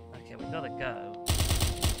 Okay, we gotta go.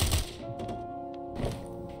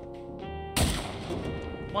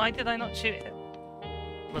 Why did I not shoot him?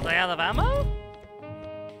 Was I out of ammo?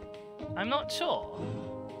 I'm not sure.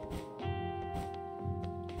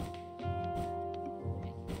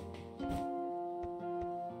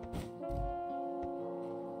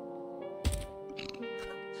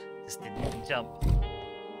 Just didn't even jump.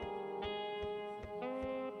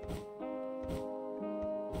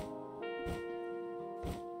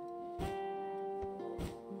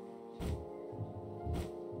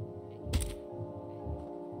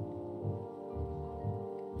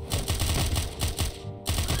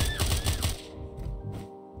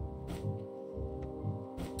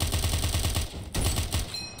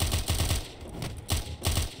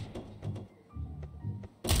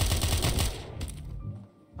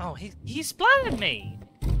 Oh, he splattered me!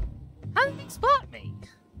 How did he splat me?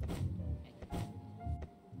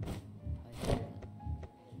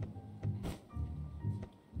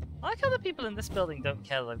 I like how the people in this building don't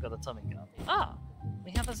care that I've got a Tommy gun. Ah,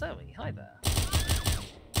 we have a Zoe. Hi there.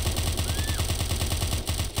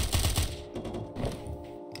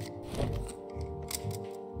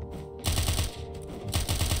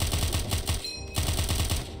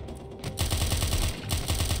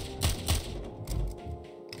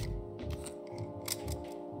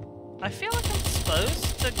 I feel like I'm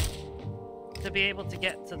supposed to be able to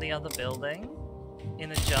get to the other building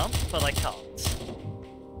in a jump, but I can't.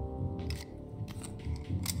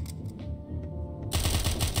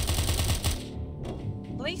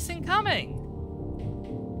 Police incoming!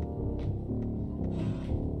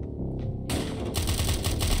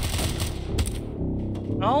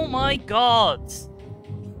 Oh my god!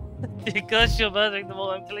 Because you're murdering them all,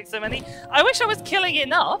 I'm killing so many. I wish I was killing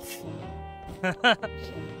enough!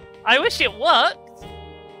 I wish it worked!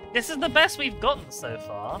 This is the best we've gotten so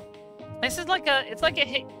far. This is like it's like a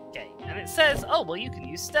hit game, and it says, oh, well, you can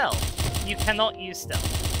use stealth. You cannot use stealth.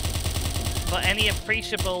 For any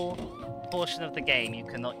appreciable portion of the game, you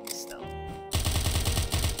cannot use stealth.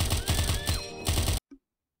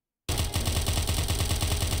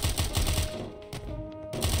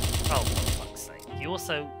 Oh, for fuck's sake. You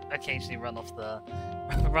also occasionally run off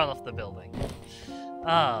the building.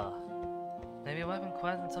 Ah. Maybe a weapon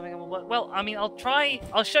quiet and something will work. Well, I mean, I'll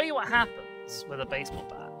show you what happens with a baseball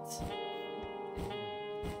bat.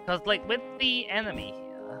 Because, like, with the enemy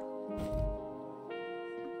here...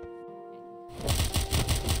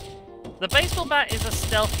 The baseball bat is a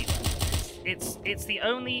stealthy weapon. It's the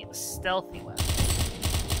only stealthy weapon.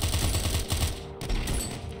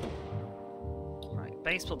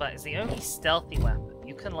 baseball bat is the only stealthy weapon.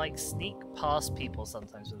 You can like sneak past people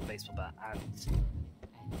sometimes with a baseball bat, and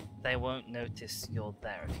they won't notice you're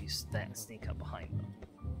there if you sneak up behind them.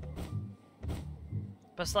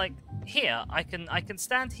 But it's like here, I can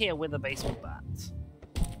stand here with a baseball bat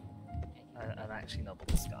and actually nobble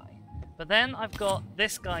this guy. But then I've got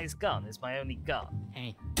this guy's gun is my only gun,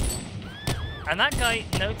 Hey. and that guy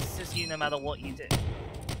notices you no matter what you do.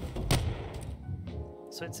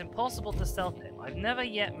 So it's impossible to stealth him. I've never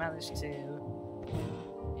yet managed to...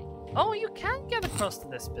 Oh, you can get across to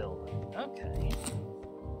this building. Okay.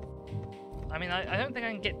 I mean, I don't think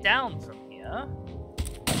I can get down from here.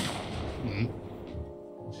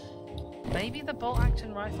 Maybe the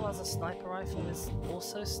bolt-action rifle as a sniper rifle is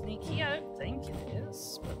also sneaky? I don't think it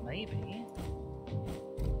is, but maybe.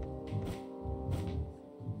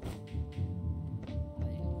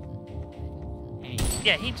 Hey.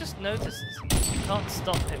 Yeah, he just notices you. You can't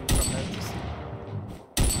stop him from noticing.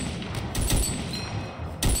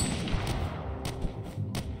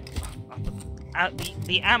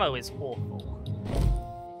 The ammo is awful.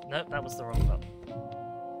 Nope, that was the wrong button.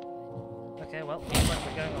 Okay, well, looks like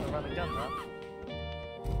we're going on a run and gun run.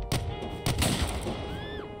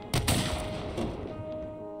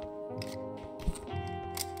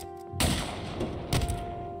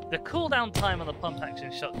 The cooldown time on the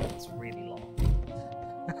pump-action shotgun is really long.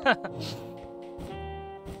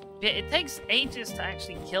 Yeah, it takes ages to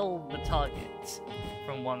actually kill the target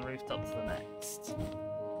from one rooftop to the next.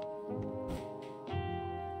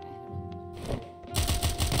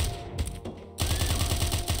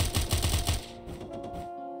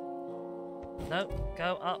 No,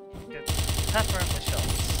 go up, go pepper him with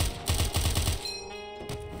shots.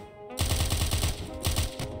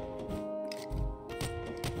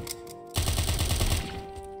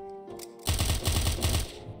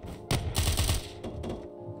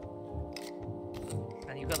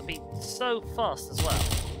 And you've got to be so fast as well.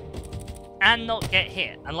 And not get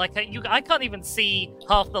hit. And like, I can't even see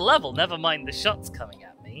half the level, never mind the shots coming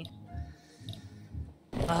at me.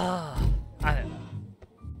 I don't know.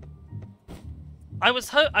 I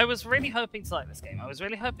was really hoping to like this game. I was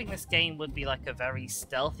really hoping this game would be like a very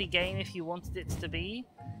stealthy game if you wanted it to be.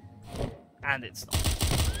 And it's not.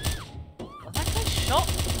 Oh, that guy shot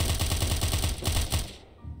me.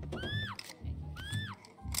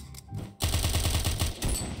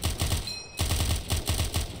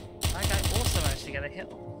 That guy also managed to get a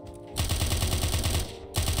hit on.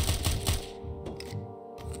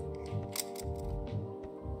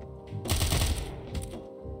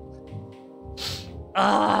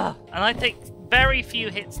 And I take very few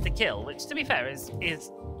hits to kill, which to be fair is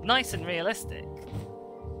nice and realistic.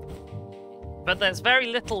 But there's very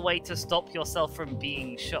little way to stop yourself from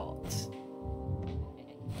being shot.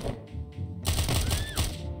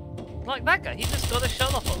 Like that guy, he just got a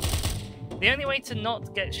shot off on him. The only way to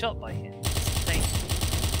not get shot by him is to take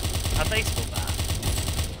a baseball bat.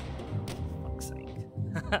 For fuck's sake.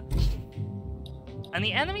 And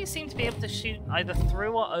the enemies seem to be able to shoot either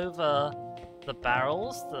through or over the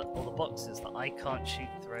barrels or the boxes that I can't shoot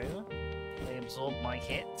through. They absorb my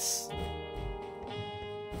hits.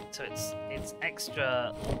 So it's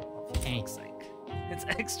extra, oh, for fuck's sake. It's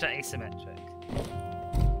extra asymmetric.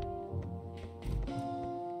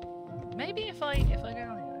 Maybe if I go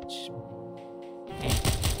down here and shoot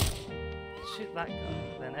that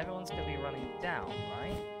guy, then everyone's gonna be running down,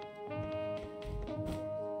 right?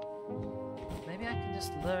 Maybe I can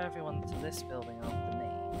just lure everyone to this building after me.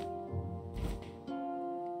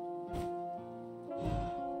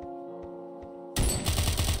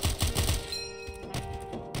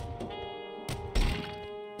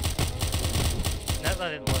 That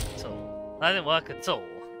didn't work at all. That didn't work at all.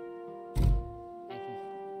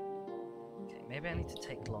 Okay, maybe I need to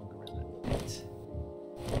take longer with it a bit.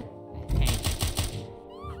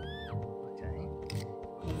 Okay.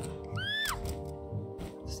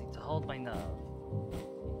 Just need to hold my nerve.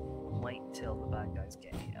 Wait till the bad guys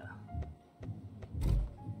get here.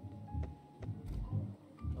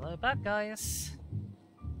 Hello, bad guys.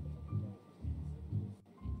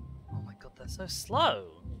 Oh my god, they're so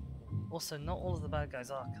slow. Also, not all of the bad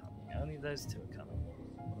guys are coming. Only those two are coming.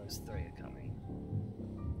 Or those three are coming.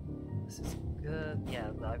 This is good.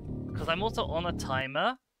 Yeah, because I'm also on a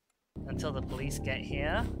timer until the police get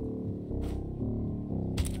here.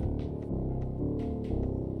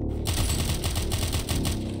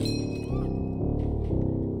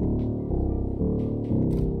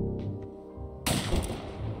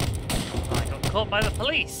 I got caught by the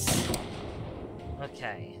police.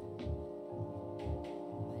 Okay.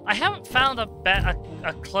 I haven't found a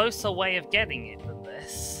closer way of getting it than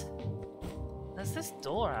this. There's this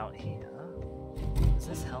door out here. Does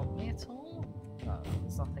this help me at all? No,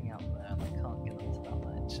 there's nothing out there and I can't get up to that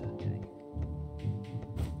ledge. Okay.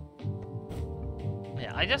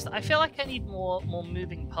 Yeah, I feel like I need more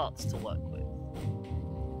moving parts to work with.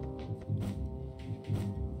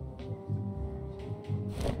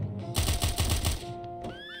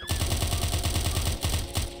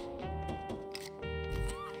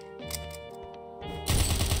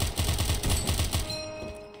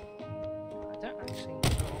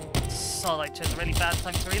 Oh, I chose a really bad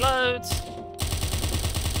time to reload.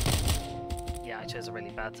 Yeah, I chose a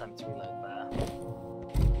really bad time to reload there.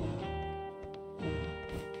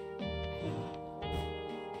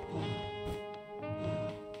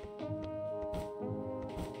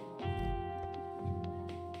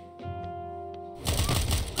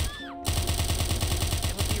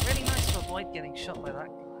 It would be really nice to avoid getting shot by that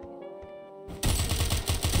guy.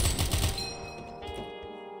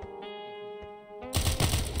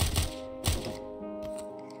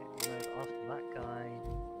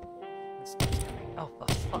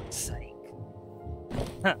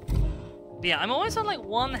 Yeah, I'm always on like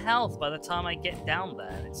 1 health by the time I get down there,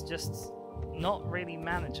 and it's just not really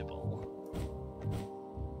manageable.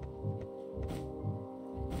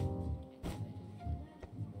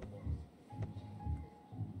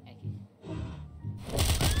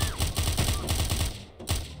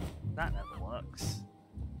 That never works.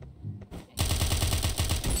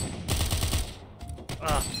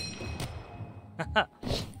 Ugh.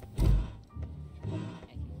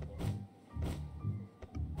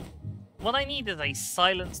 What I need is a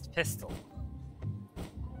silenced pistol.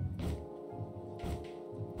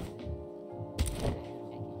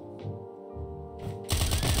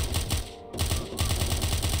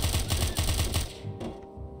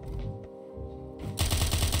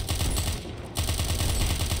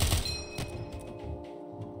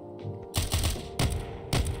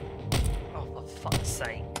 Oh, for fuck's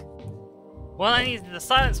sake. What I need is a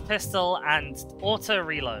silenced pistol and auto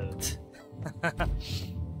reload.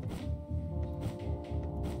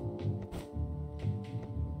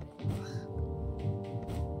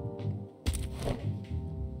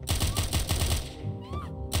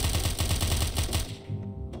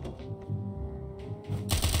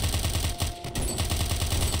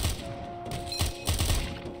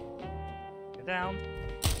 Down.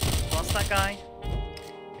 Lost that guy.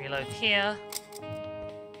 Reload here.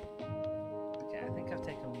 Okay, I think I've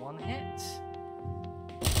taken 1 hit.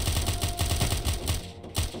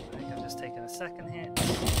 I think I've just taken a 2nd hit.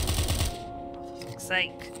 Oh, for fuck's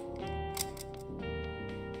sake.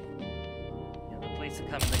 Yeah, the police are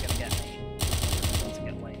coming, they're gonna get me. I want to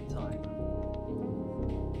get away in time.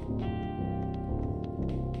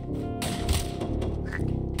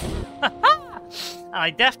 I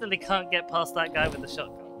definitely can't get past that guy with the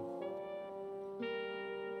shotgun.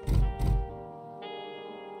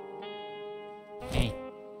 Hey.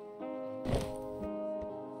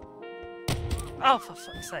 Oh, for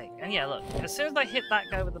fuck's sake. And yeah, look, as soon as I hit that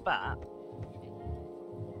guy with the bat,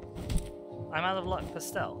 I'm out of luck for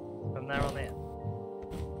stealth from there on in.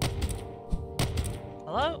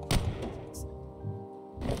 Hello?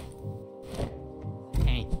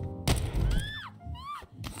 Hey.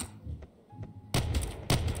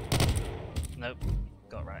 Nope,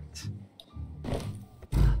 got wrecked.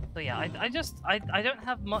 So yeah, I don't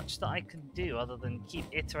have much that I can do other than keep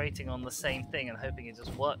iterating on the same thing and hoping it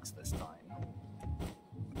just works this time.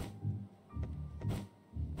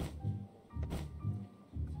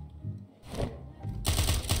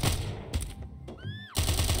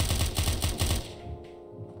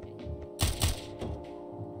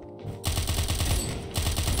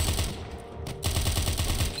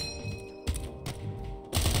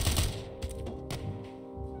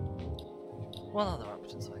 What other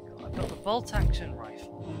options have I got? I've got the bolt action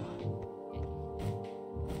rifle.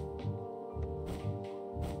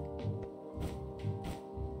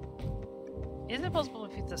 Is it possible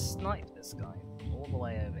for you to snipe this guy all the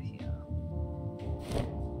way over here?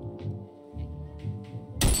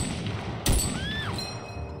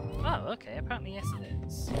 Oh, okay, apparently yes it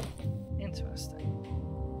is. Interesting.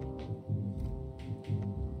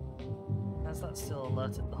 Has that still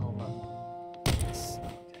alerted the whole map? Yes.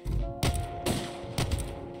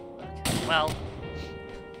 Well,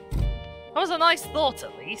 that was a nice thought,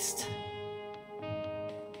 at least.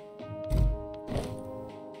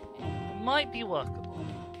 It might be workable.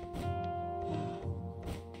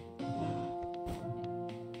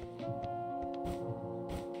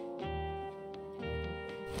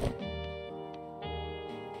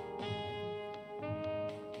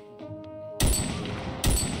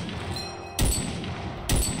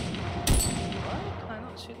 What? Can I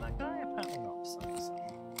not shoot that guy? Apparently not. Sorry.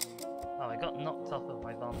 Oh, I got knocked off of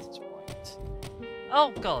my vantage point.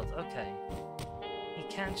 Oh god, okay. He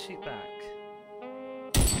can shoot back.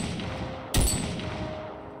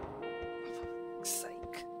 For fuck's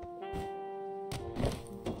sake.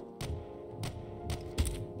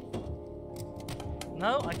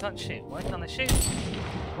 No, I can't shoot. Why can't I shoot?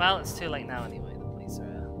 Well, it's too late now anyway. The police are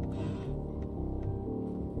here.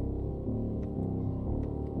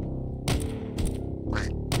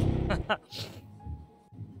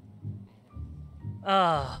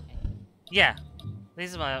 Yeah.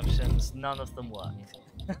 These are my options. None of them work.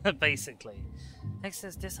 Basically. Next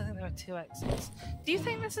says this. I think there are 2 exits. Do you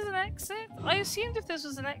think this is an exit? I assumed if this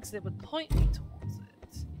was an exit, it would point me towards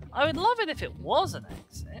it. I would love it if it was an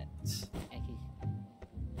exit.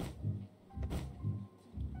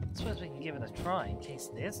 I suppose we can give it a try in case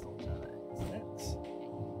it is not an exit.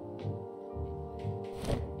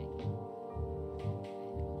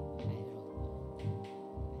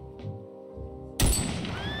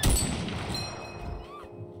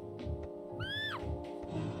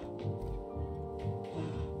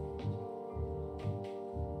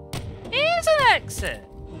 Exit.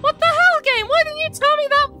 What the hell, game? Why didn't you tell me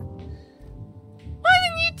that? Why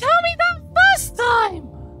didn't you tell me that first time?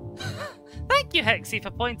 Thank you, Hexy,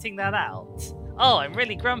 for pointing that out. Oh, I'm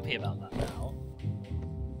really grumpy about that now.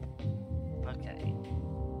 Okay.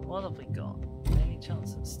 What have we got? Any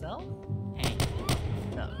chance at stealth?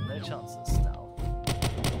 No, no chance at stealth.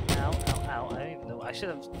 Ow, ow, ow. I don't even know. I should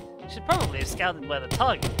probably have scouted where the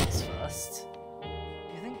target was first. Do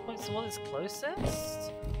you think points to what is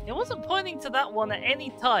closest? It wasn't pointing to that one at any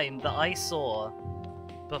time that I saw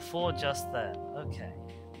before just then. Okay.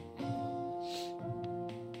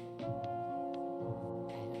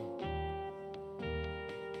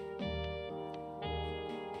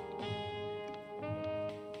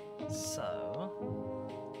 So,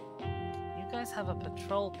 you guys have a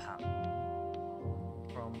patrol panel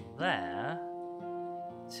from there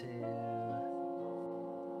to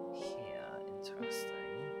here. Interesting.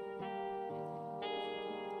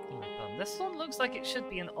 This one looks like it should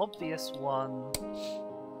be an obvious one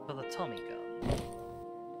for the Tommy gun.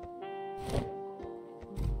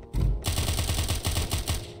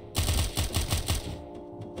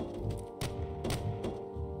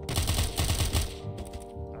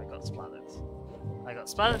 I got splattered. I got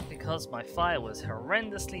splattered because my fire was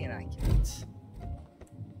horrendously inaccurate.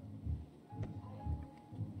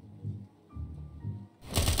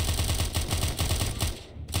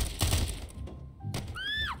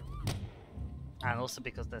 And also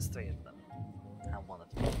because there's 3 of them, and 1 of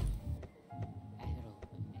them.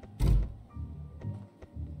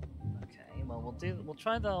 Okay, well we'll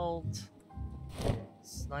try the old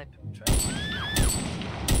sniping trick.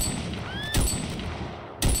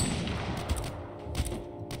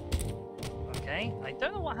 Okay, I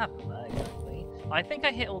don't know what happened there exactly. I think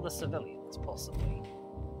I hit all the civilians, possibly.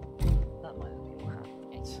 That might have been what happened.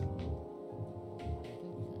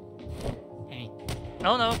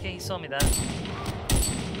 Oh no, okay, he saw me there.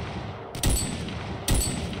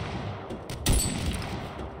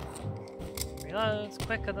 Reloads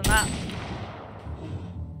quicker than that.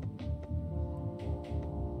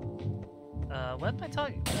 Where'd my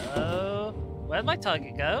target go? Where'd my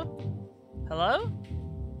target go? Hello?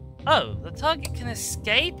 Oh, the target can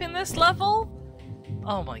escape in this level?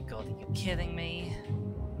 Oh my god, are you kidding me?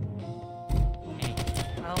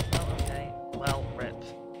 Oh, okay. Well, rip.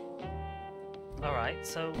 Alright,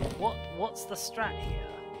 so what's the strat here?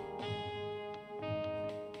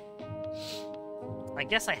 I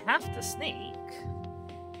guess I have to sneak.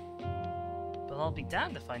 But I'll be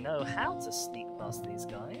damned if I know how to sneak past these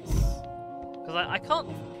guys. Because I can't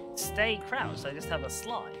stay crouched, I just have a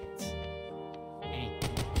slide.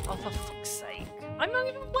 Oh, for fuck's sake. I'm not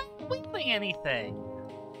even wielding anything!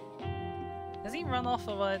 Has he run off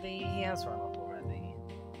already? He has run off already.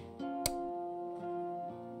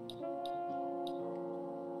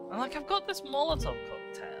 And like, I've got this Molotov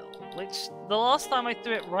cocktail, which the last time I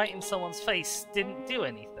threw it right in someone's face didn't do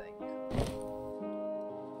anything.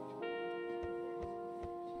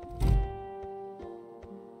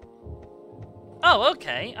 Oh,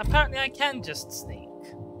 okay. Apparently I can just sneak.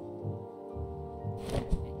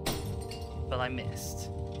 But I missed.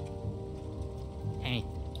 Hey.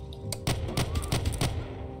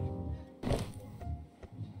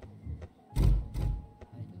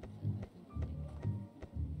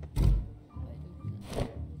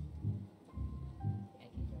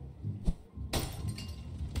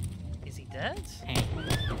 Is he dead? Hey.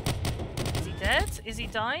 Is he dead? Is he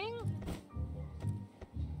dying?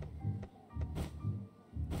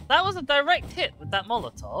 That was a direct hit with that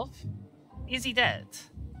Molotov. Is he dead?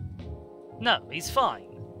 No, he's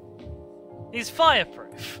fine. He's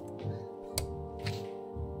fireproof.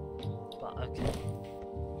 But okay.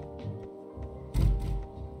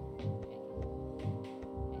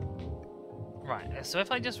 Right, so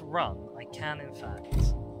if I just run, I can in fact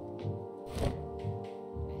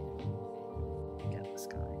get this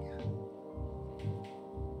guy.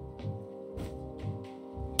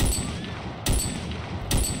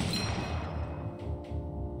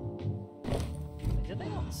 Did they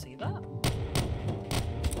not see that?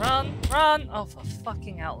 Run! Run! Oh, for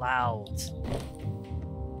fucking out loud.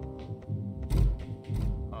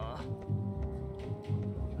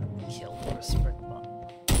 Killed for a sprint button.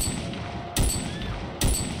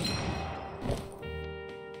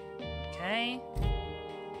 Okay.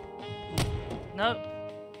 Nope.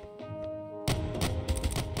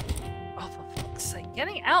 Oh, for fuck's sake.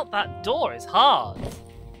 Getting out that door is hard.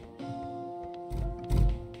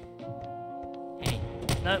 Hey.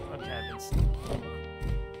 Nope. Okay, I've been seen.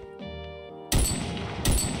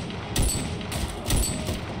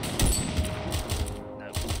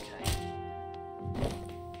 Nope. Okay.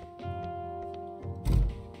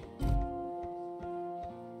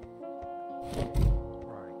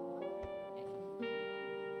 Right.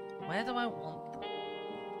 Where do I want them?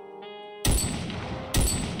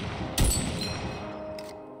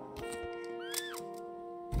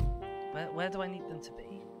 Where do I need them to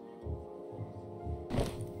be?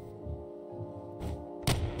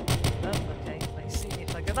 Oh, okay. Let's see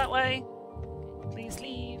if I go that way. Please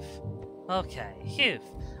leave. Okay, phew.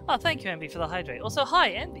 Oh, thank you, Envy, for the hydrate. Also,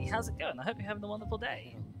 hi, Envy. How's it going? I hope you're having a wonderful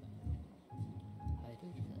day.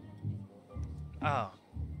 Oh.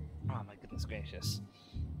 Oh, my goodness gracious.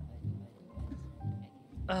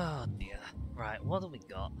 Oh, dear. Right, what do we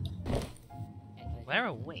got? Where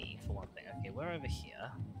are we, for one thing? Okay, we're over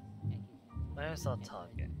here. Where's our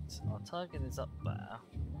target? Our target is up there.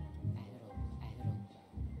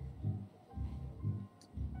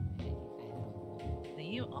 Are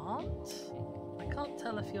you armed? I can't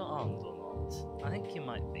tell if you're armed or not. I think you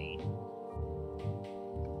might be.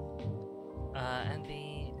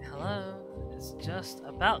 Envy, hello? It's just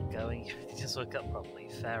about going. You just woke up properly.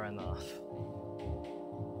 Fair enough.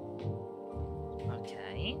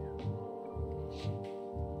 Okay.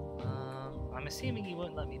 I'm assuming you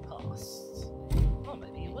won't let me past. Oh,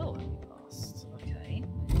 maybe you will let me past. Okay.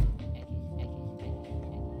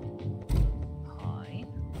 Hi.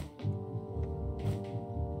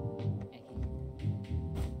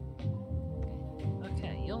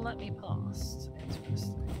 Okay, you'll let me past.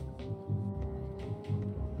 Interesting.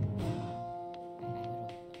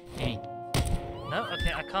 Hey. No,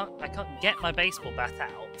 okay, I can't get my baseball bat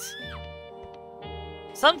out.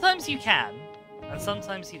 Sometimes you can, and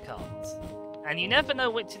sometimes you can't. And you never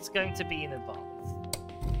know which it's going to be in advance.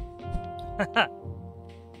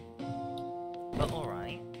 But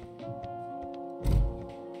alright.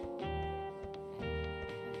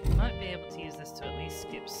 Might be able to use this to at least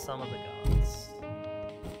skip some of the guards.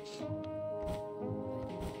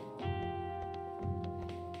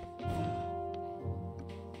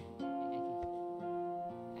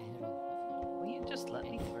 Will you just let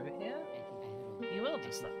me through here? You will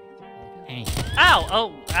just let me through. Hey. Ow!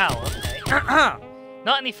 Oh, ow, okay.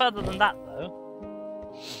 Not any further than that, though.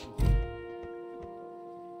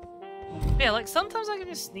 Yeah, like, sometimes I can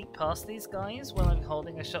just sneak past these guys when I'm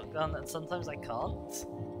holding a shotgun, and sometimes I can't.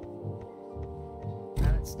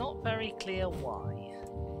 And it's not very clear why.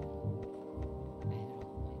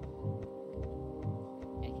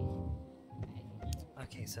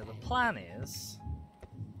 Okay, so the plan is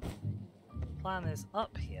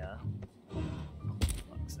up here. Oh,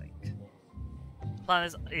 for fuck's sake. Plan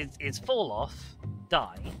is fall off,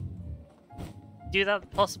 die. Do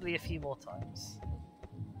that possibly a few more times.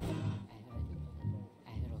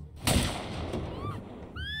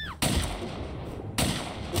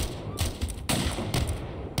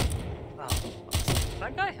 Oh,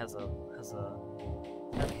 that guy has a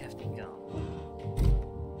very hefty gun.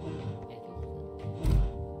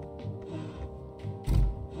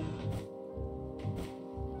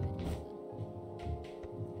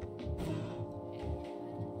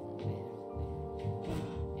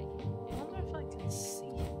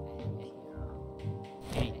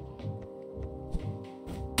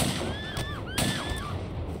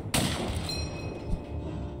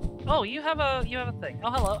 Oh, you have a thing.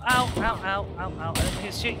 Oh, hello. Ow, ow, ow, ow, ow.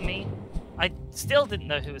 Who's shooting me? I still didn't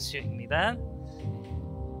know who was shooting me there.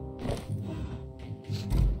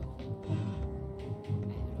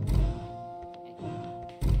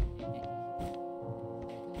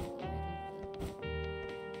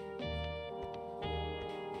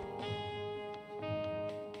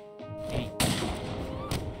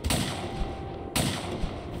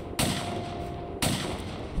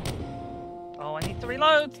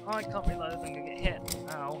 reload! Oh, I can't reload, I'm gonna get hit.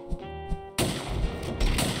 Ow.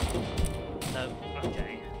 No,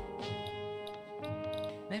 okay.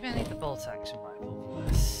 Maybe I need the bolt action rifle for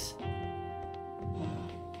this.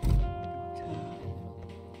 Okay.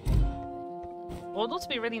 What would also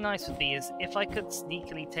be really nice would be is if I could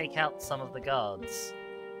sneakily take out some of the guards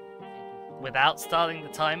without starting the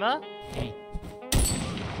timer. Hey.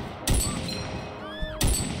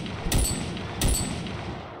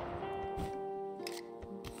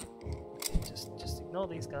 Just ignore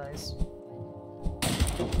these guys.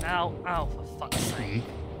 Ow, ow, for fuck's sake.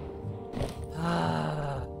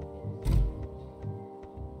 Ah.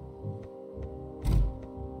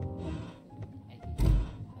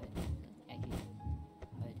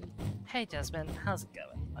 Hey Jasmine, how's it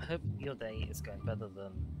going? I hope your day is going better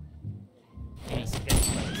than this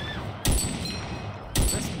gameplay is going.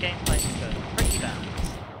 This gameplay is going pretty bad.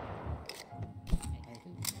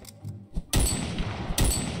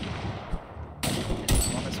 If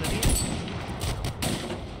I'm honest with you.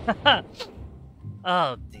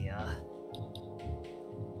 Oh dear.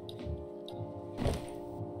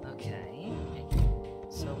 Okay.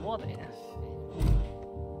 So what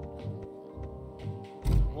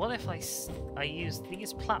if I use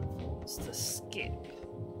these platforms to skip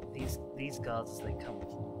these guards as they come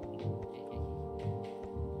from?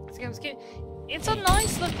 It's a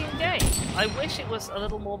nice looking game. I wish it was a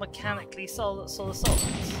little more mechanically solid.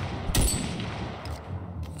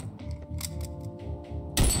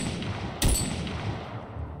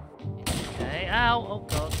 Okay, ow, oh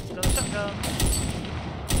god, he's got a shotgun.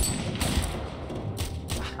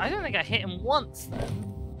 I don't think I hit him once then.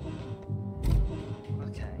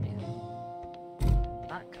 Okay.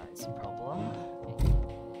 That guy's a problem.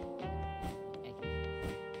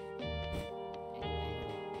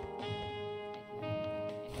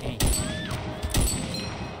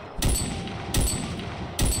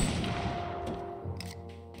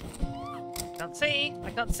 I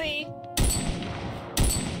can't see!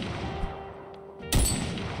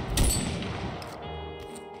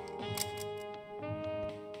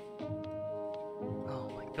 Oh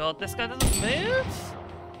my god, this guy doesn't move?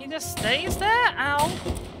 He just stays there? Ow!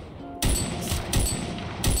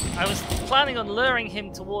 I was planning on luring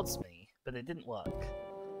him towards me, but it didn't work.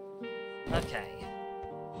 Okay.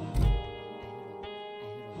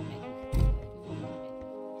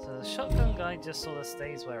 So the shotgun guy just sort of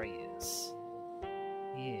stays where he is.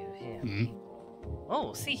 You, him, people.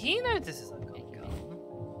 Oh, see, he notices I've got a gun.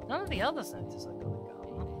 None of the others notice I've got a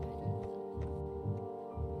gun.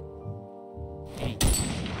 Hey.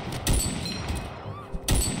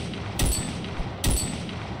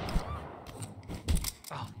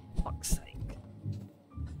 Oh, fuck's sake.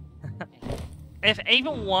 If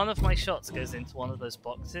even one of my shots goes into one of those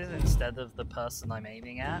boxes instead of the person I'm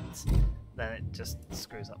aiming at, then it just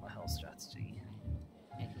screws up my whole strategy.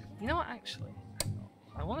 You know what, actually?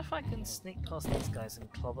 I wonder if I can sneak past these guys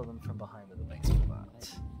and clobber them from behind with a baseball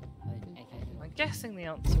bat. I'm guessing the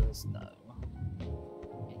answer is no.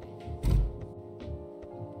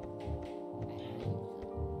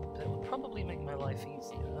 But it would probably make my life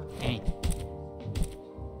easier. Hey.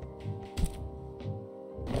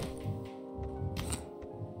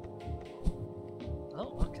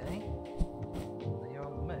 Oh, okay. You're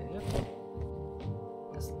on the move.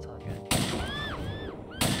 That's the target.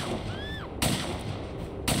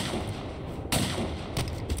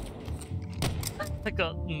 I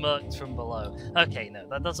got murked from below. Okay, no,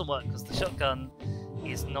 that doesn't work because the shotgun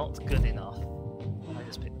is not good enough. I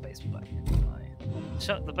just picked the baseball bat.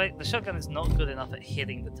 The shotgun is not good enough at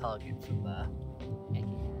hitting the target from there.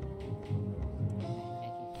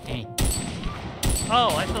 Hey.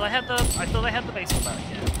 Oh, I thought I had the baseball bat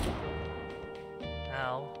again.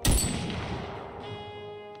 Ow.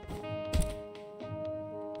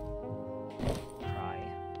 Cry.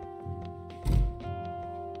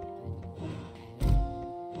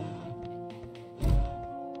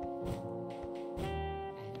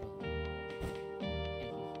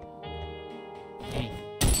 Hey.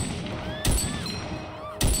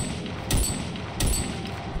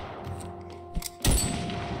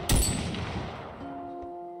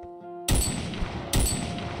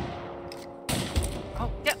 Oh,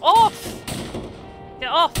 get off! Get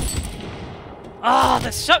off! Ah,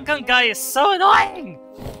 the shotgun guy is so annoying!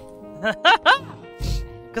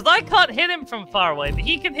 Because I can't hit him from far away, but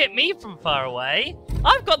he can hit me from far away.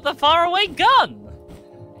 I've got the far away gun!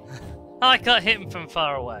 I can't hit him from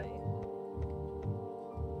far away.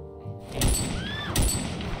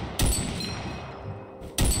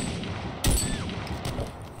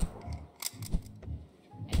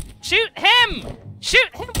 Shoot him!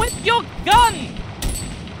 Shoot him with your gun!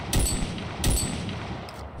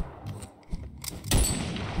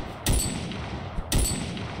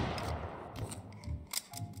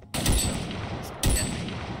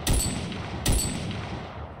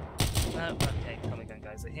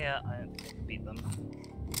 beat them.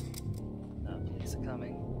 No, police are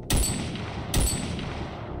coming.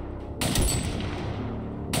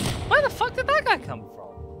 Where the fuck did that guy come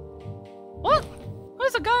from? What?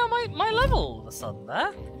 Where's a guy on my level all of a sudden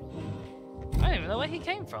there? I don't even know where he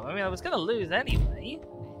came from. I mean, I was gonna lose anyway.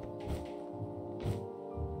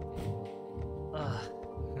 Ugh.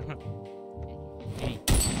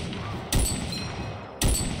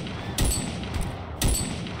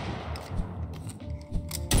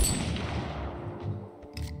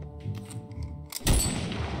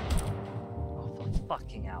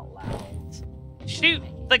 Fucking out loud. Shoot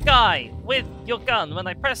the guy with your gun when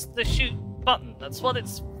I press the shoot button. That's what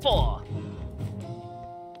it's for.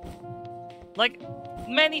 Like,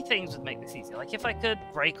 many things would make this easier. Like, if I could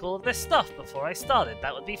break all of this stuff before I started,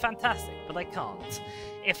 that would be fantastic, but I can't.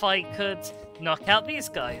 If I could knock out these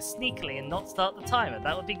guys sneakily and not start the timer,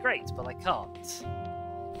 that would be great, but I can't.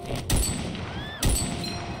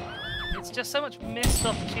 It's just so much missed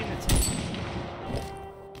opportunity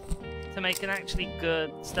to make an actually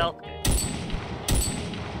good stealth game.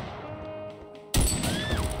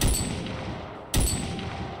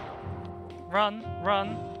 Run,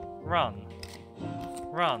 run, run.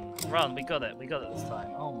 Run, run, we got it this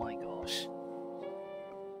time. Oh my gosh.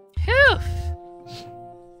 Phew!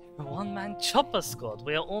 A one-man chopper squad,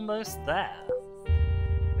 we are almost there.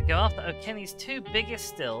 We go after O'Kenny's two biggest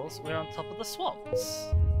stills, we're on top of the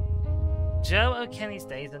swamps. Joe O'Kenny's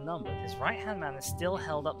days are numbered. His right-hand man is still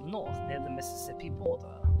held up north near the Mississippi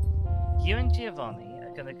border. You and Giovanni are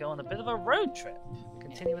going to go on a bit of a road trip.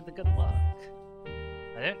 Continue with the good work.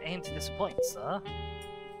 I don't aim to disappoint, sir.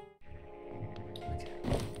 Okay,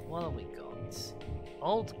 what have we got?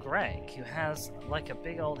 Old Greg, who has like a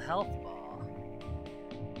big old health bar.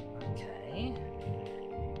 Okay.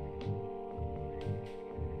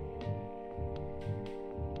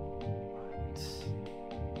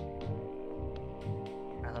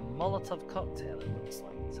 Molotov cocktail, it looks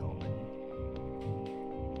like, tell me.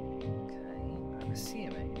 Okay, I'm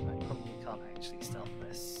assuming I probably can't actually stealth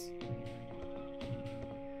this.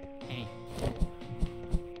 Hey.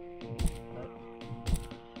 Nope.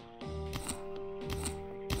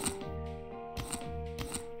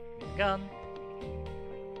 Gun.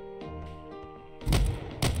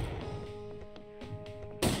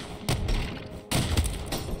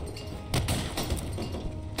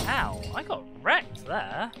 Ow, I got wrecked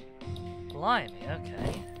there. Blimey,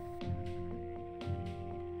 okay.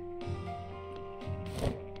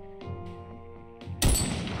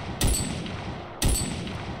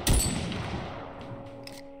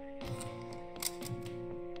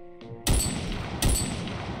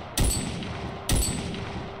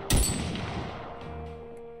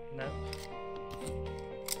 Nope.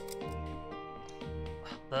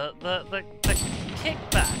 The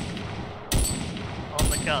kickback on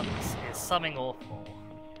the guns is something awful.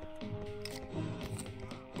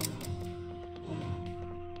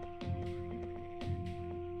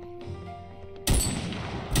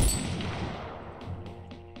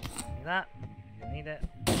 That, you need it.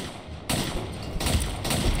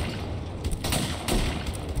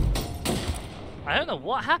 I don't know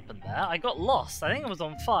what happened there. I got lost. I think it was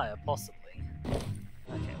on fire, possibly.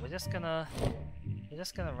 Okay, we're just gonna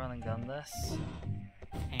run and gun this.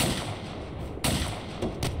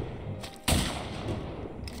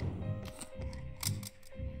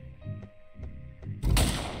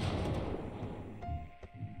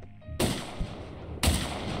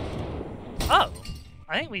 Oh!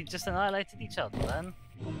 I think we just annihilated each other then.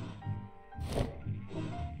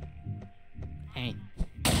 Hey.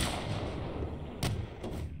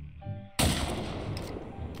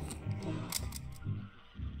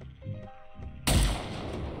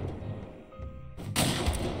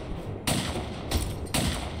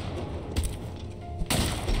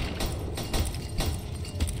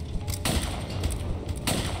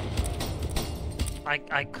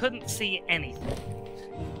 I couldn't see anything.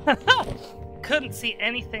 Couldn't see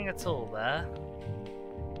anything at all there.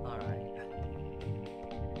 Alright.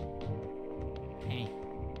 Hey.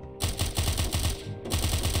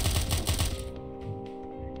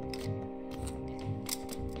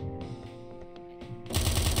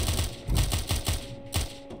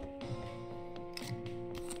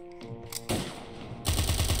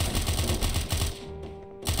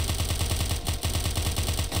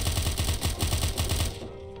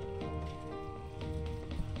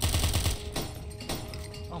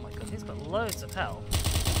 Loads of health.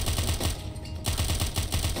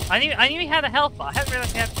 I knew he had a health bar. I hadn't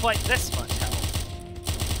realized he had quite this much health.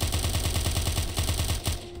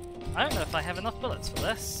 I don't know if I have enough bullets for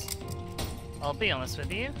this. I'll be honest with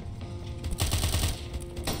you.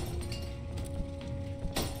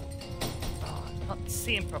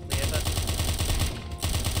 see him properly here, but...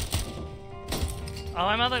 Oh,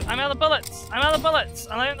 I'm out of bullets! I'm out of bullets!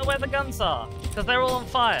 And I don't know where the guns are, because they're all on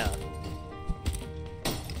fire.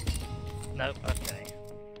 Nope, okay.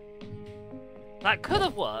 That could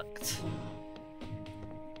have worked.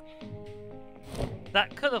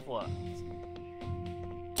 That could have worked.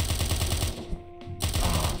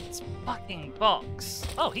 Oh, this fucking box.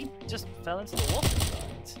 Oh, he just fell into the water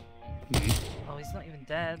side. Oh, he's not even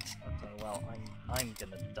dead. Okay, well, I'm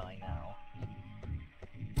gonna die now.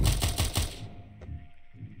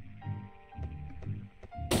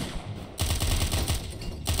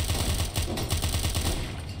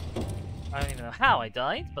 I don't even know how I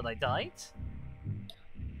died, but I died.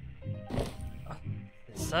 Oh,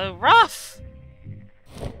 it's so rough!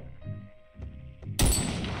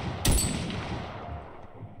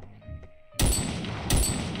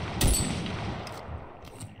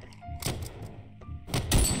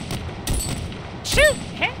 Shoot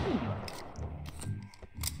him!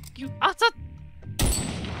 You utter...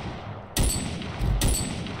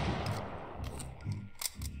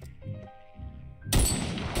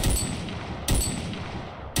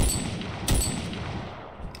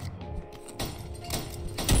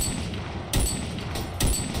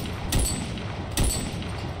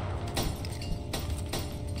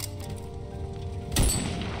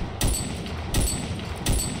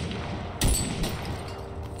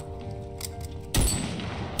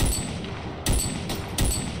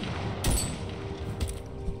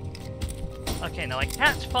 Okay, now I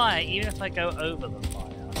catch fire even if I go over the fire.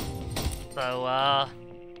 So,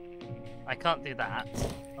 I can't do that.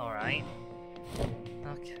 Alright.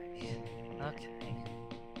 Okay. Okay.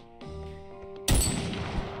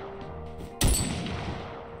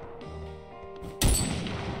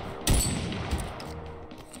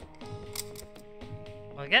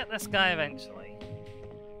 We'll get this guy eventually.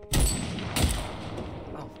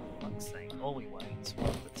 Oh, for fuck's sake. Or we won't. One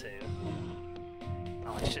of the two.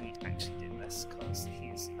 Oh, I shouldn't actually do this because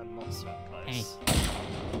he's a monster up close.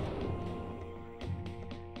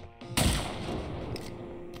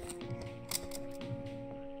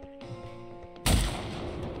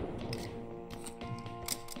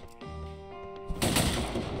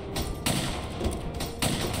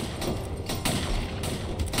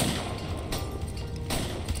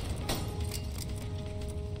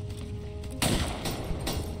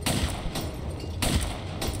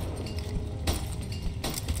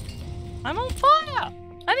 I'm on fire!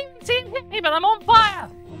 I didn't even see him hit me, but I'm on fire!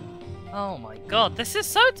 Oh my god, this is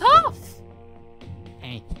so tough!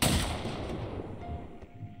 Hey.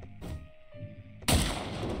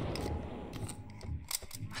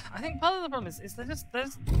 I think part of the problem is there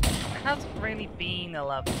hasn't really been a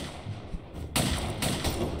level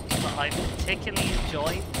that I particularly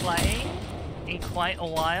enjoyed playing in quite a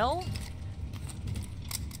while.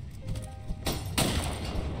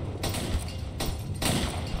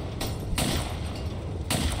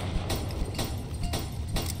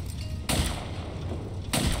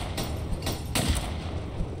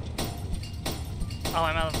 Oh,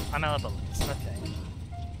 I'm out of bullets. Okay.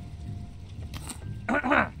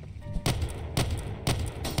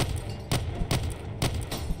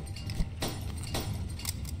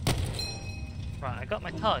 Right, I got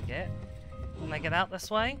my target. Can I get out this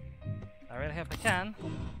way? I really hope I can.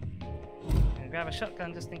 I'm gonna grab a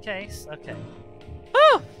shotgun just in case. Okay.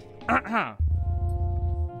 Woo!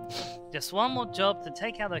 Just one more job to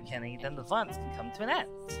take out O'Kenny, then the violence can come to an end.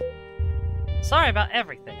 Sorry about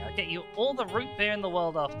everything. I'll get you all the root beer in the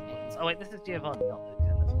world afterwards. Oh wait, this is Giovanni, not Luca.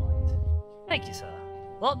 Never mind. Thank you, sir.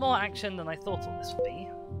 A lot more action than I thought all this would be.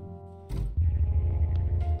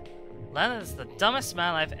 Leonard's the dumbest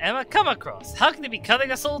man I've ever come across. How can he be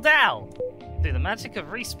cutting us all down? Through the magic of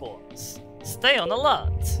respawns. Stay on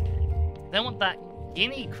alert. Don't want that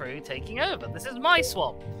guinea crew taking over. This is my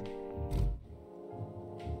swamp.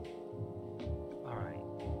 Alright.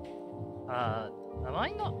 Have I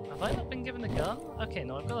not been given a gun? Okay,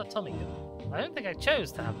 no, I've got a Tommy gun. I don't think I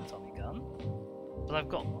chose to have a Tommy gun, but I've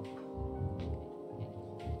got one.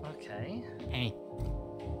 Okay. Hey.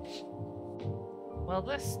 Well,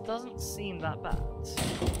 this doesn't seem that bad.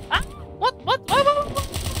 Ah! What?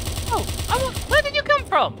 Oh, where did you come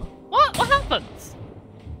from? What happened?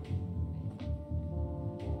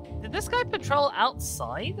 Did this guy patrol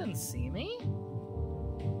outside and see me?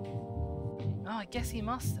 Oh, I guess he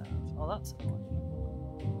must have. Oh, that's annoying.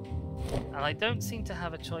 And I don't seem to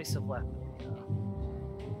have a choice of weapon here.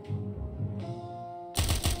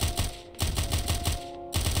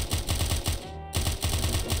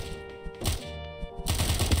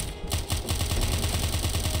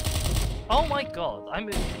 Oh my god, I'm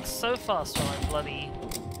moving so fast when I'm bloody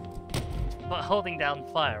but holding down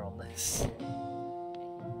fire on this.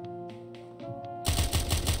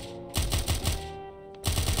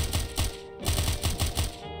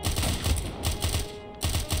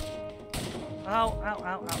 Ow, ow, ow,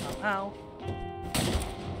 ow, ow, ow.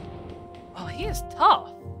 Oh, he is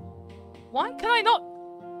tough. Why can I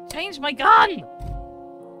not change my gun?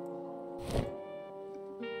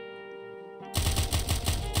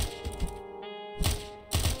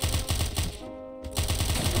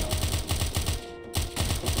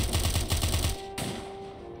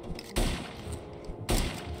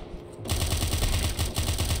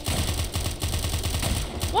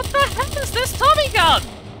 What the heck is this Tommy gun?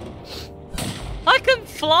 I can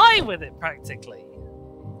fly with it practically.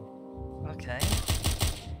 Okay.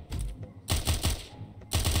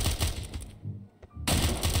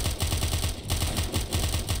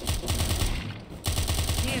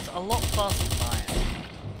 He is a lot faster than I am.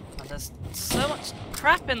 And there's so much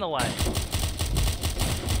crap in the way.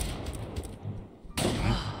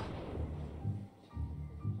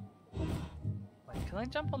 Wait, can I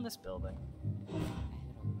jump on this building?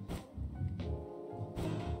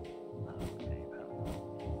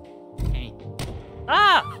 Hey.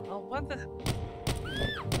 Ah! Oh, what the...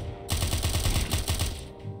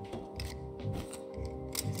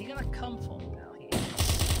 Is he gonna come for me now? He is.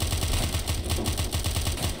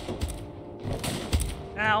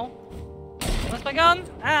 Ow! Where's my gun?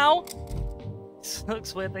 Ow!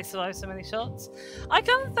 Looks weird they survived so many shots. I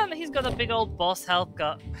can understand that he's got a big old boss health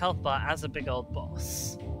bar as a big old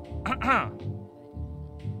boss.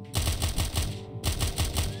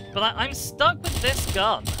 But I'm stuck with this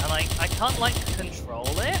gun, and I can't like control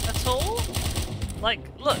it at all. Like,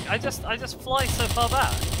 look, I just fly so far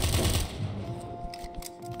back,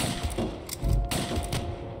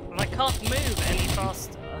 and I can't move any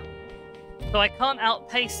faster. So I can't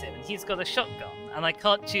outpace him, and he's got a shotgun, and I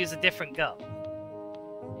can't choose a different gun.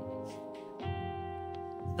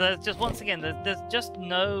 So there's just once again, there's just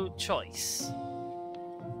no choice,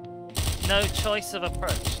 no choice of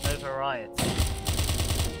approach, no variety.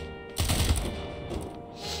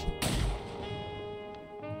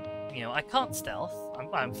 You know, I can't stealth.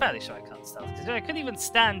 I'm fairly sure I can't stealth, because I couldn't even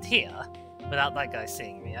stand here without that guy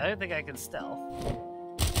seeing me. I don't think I can stealth.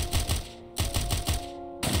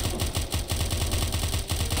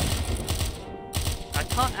 I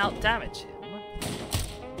can't out-damage him.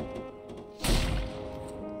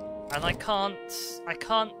 And I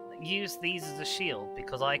can't use these as a shield,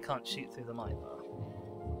 because I can't shoot through them either.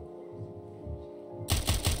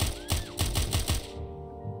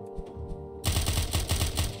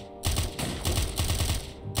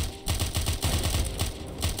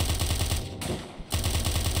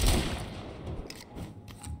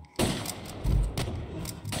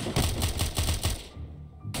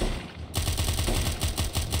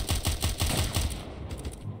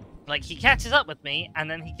 Like, he catches up with me, and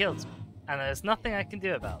then he kills me. And there's nothing I can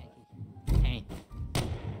do about it. Hey.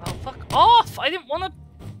 Oh, fuck off! I didn't want to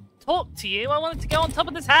talk to you. I wanted to go on top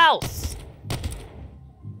of this house.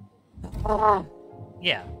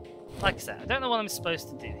 Yeah. Like I said, I don't know what I'm supposed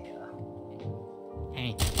to do here.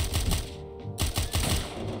 Hey.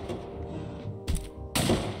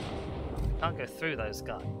 I can't go through those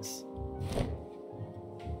guys.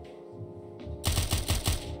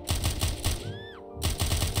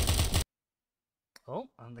 Oh,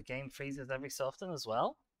 and the game freezes every so often as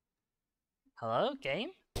well. Hello,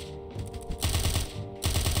 game?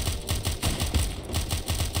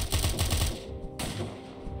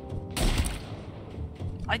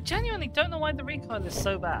 I genuinely don't know why the recoil is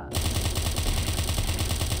so bad.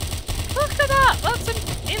 Look at that! That's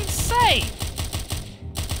insane!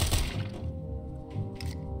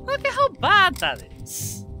 Look at how bad that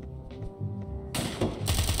is.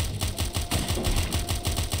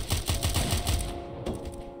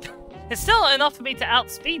 It's still not enough for me to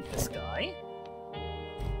outspeed this guy.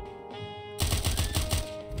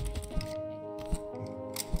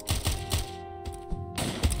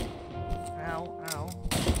 Ow, ow.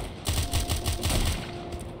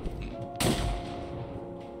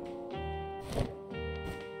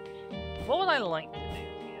 What would I like to do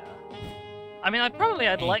here? I mean,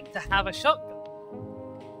 I'd like to have a shotgun,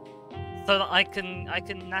 so that I can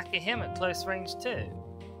knacker him at close range too.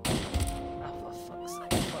 Oh, for fuck's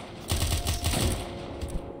sake!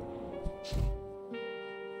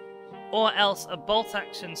 Or else a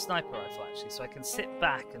bolt-action sniper rifle, actually, so I can sit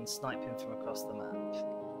back and snipe him from across the map.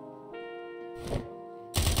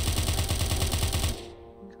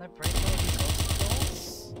 Can I break all these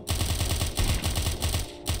obstacles?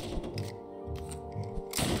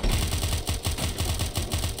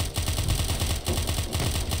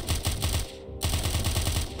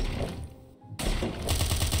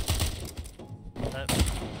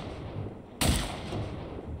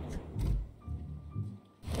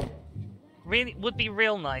 Really, would be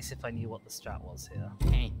real nice if I knew what the strat was here.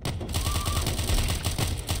 Hey.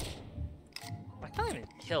 I can't even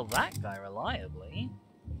kill that guy reliably.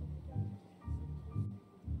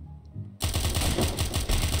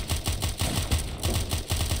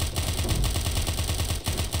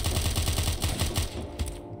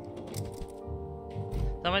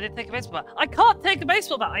 Someone did take a baseball bat. I can't take a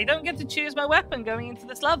baseball bat! I don't get to choose my weapon going into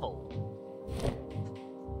this level.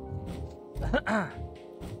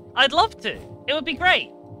 I'd love to. It would be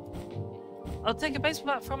great. I'll take a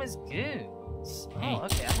baseball bat from his goons. Oh,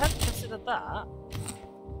 okay. I hadn't considered that.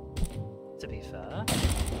 To be fair.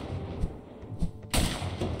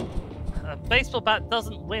 A baseball bat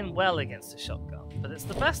doesn't win well against a shotgun, but it's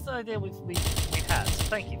the best idea we've had, so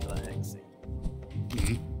thank you for that, Hexy.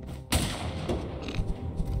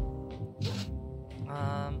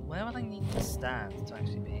 Where would I need to stand to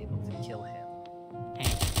actually be able to kill him?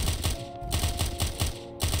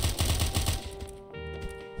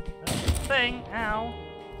 Thing, ow.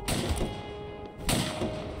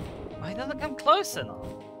 Oh, he doesn't come close enough.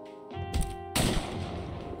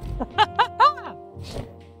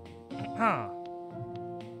 Huh.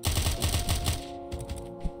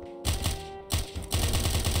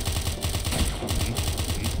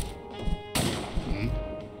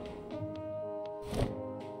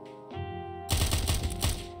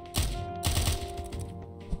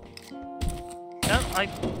 No, I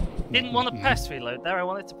didn't want to press reload there. I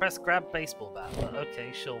wanted to press grab baseball bat, but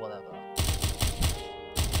okay, sure, whatever.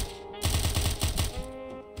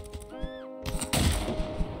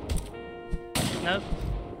 Nope.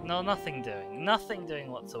 No, nothing doing. Nothing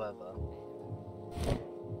doing whatsoever.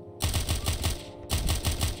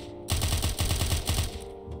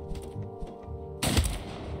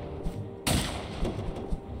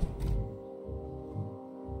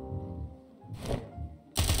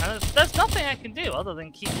 And there's nothing I can do other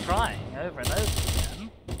than keep trying over and over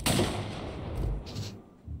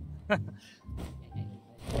again.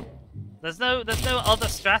 There's no other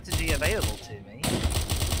strategy available to me.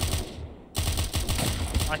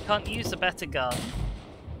 I can't use a better gun.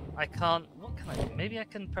 I can't... What can I do? Maybe I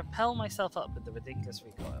can propel myself up with the ridiculous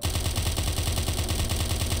recoil.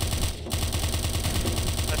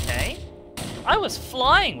 Okay. I was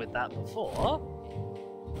flying with that before.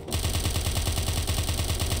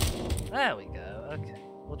 There we go. Okay.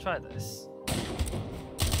 We'll try this.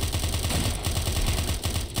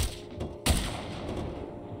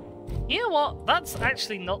 You know what? That's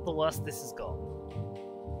actually not the worst this has gone.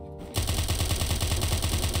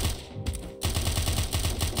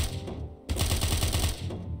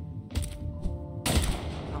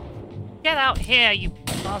 Get out here, you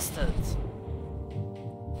bastards!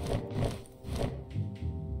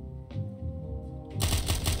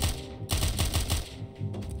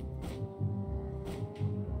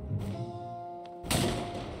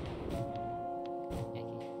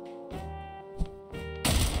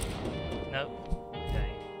 Nope.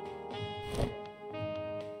 Okay.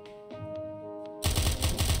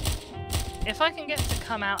 If I can get to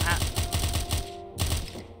come out at...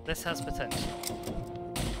 This has potential.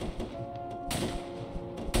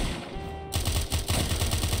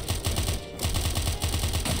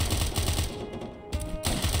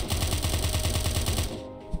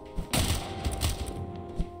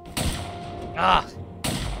 Ah!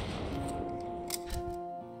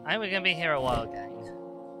 I think we're gonna be here a while, gang.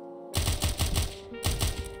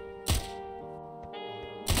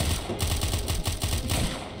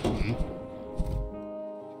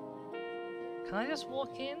 Can I just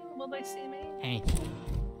walk in? Will they see me? Hey.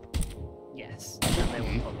 Yes, and they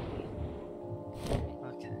will follow me.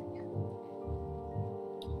 Okay.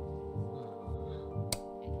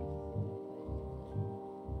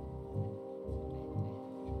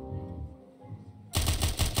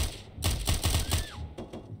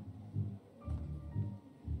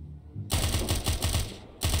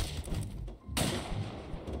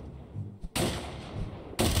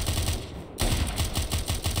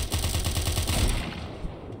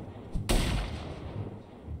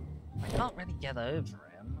 I can't really get over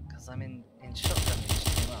him because I'm in shotgun range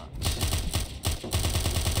too much.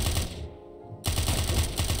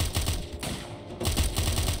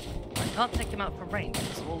 I can't take him out from range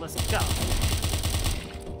because of all this guff.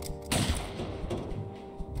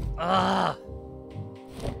 Ah!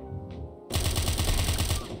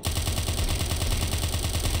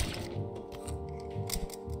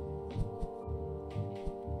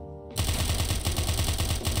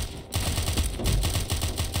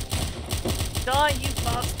 Die, you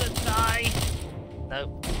bastard, die!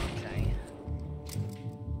 Nope, okay.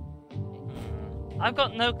 I've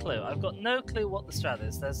got no clue. I've got no clue what the strat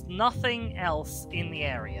is. There's nothing else in the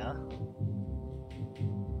area.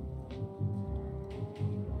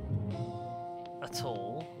 at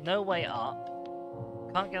all. No way up.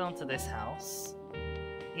 Can't get onto this house.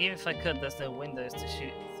 Even if I could, there's no windows to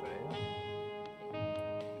shoot through.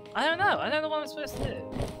 I don't know. I don't know what I'm supposed to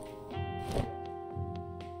do.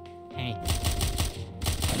 Hey.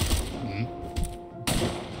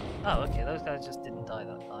 Oh, okay. Those guys just didn't die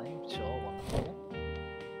that time. Sure, wonderful.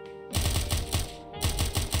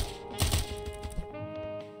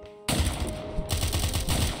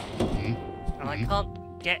 And I can't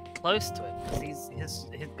get close to him because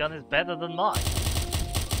his gun is better than mine.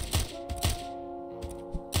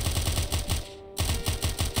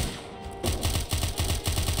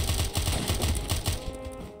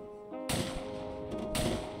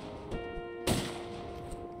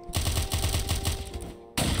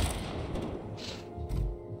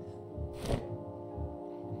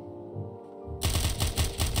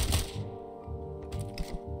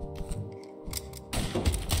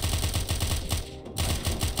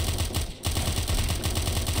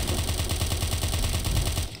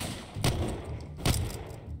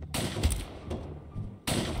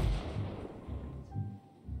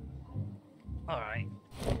 Alright.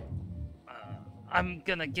 I'm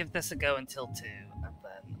gonna give this a go until 2, and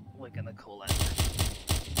then we're gonna call it.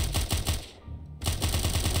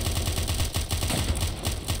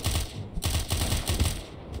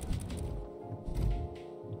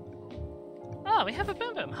 Oh, we have a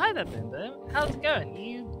Boom Boom. Hi there, Boom Boom. How's it going?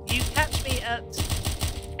 You catch me at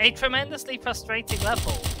a tremendously frustrating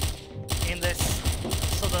level in this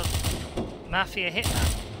sort of Mafia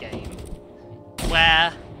Hitman game,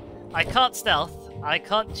 where I can't stealth, I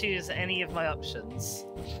can't choose any of my options,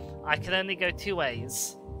 I can only go 2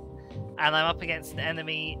 ways, and I'm up against an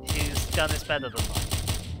enemy whose gun is better than mine.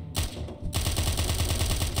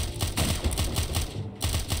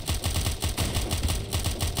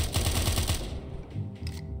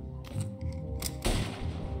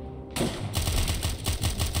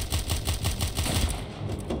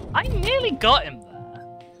 I nearly got him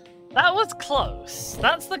there. That was close.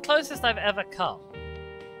 That's the closest I've ever come.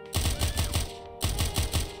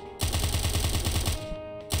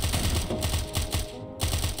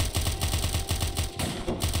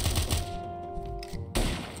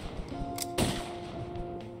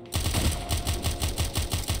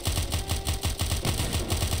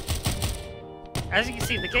 As you can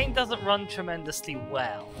see, the game doesn't run tremendously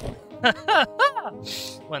well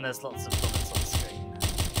when there's lots of bullets on screen.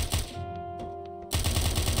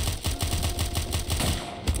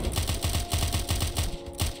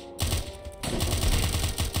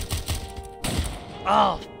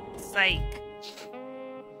 Oh, sake.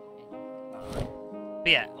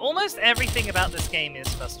 But yeah, almost everything about this game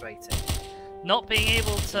is frustrating. Not being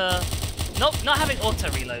able to... Not having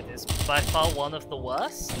auto-reload is by far one of the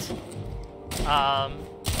worst.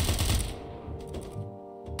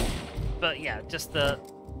 But yeah, just the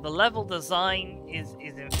level design is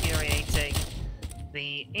infuriating.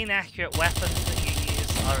 The inaccurate weapons that you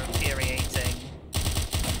use are infuriating.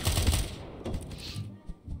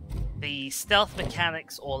 The stealth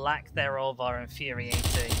mechanics or lack thereof are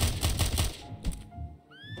infuriating.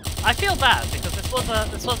 I feel bad because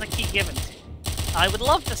this was a key given to me. I would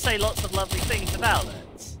love to say lots of lovely things about it.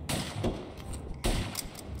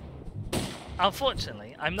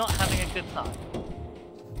 Unfortunately, I'm not having a good time.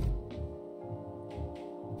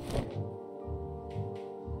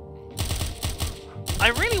 I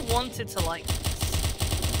really wanted to like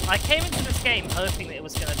this. I came into this game hoping that it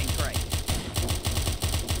was going to be great.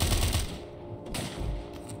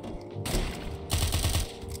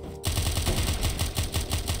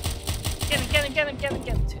 Get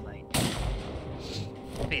him, too late.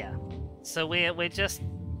 But yeah, so we're just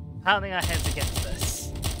pounding our heads against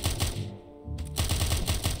this.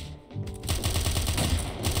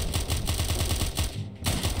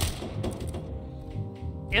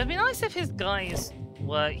 It would be nice if his guys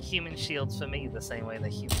were human shields for me the same way they're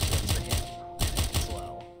human shields for him as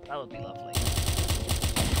well. That would be lovely.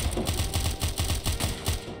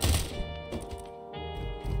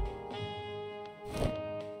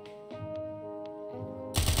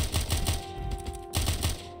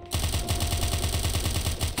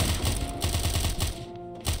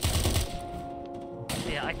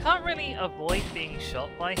 Yeah, I can't really avoid being shot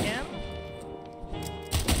by him.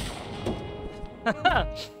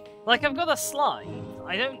 Like, I've got a slide.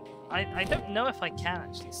 I don't know if I can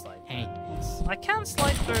actually slide through enemies. I can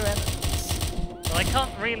slide through enemies, but I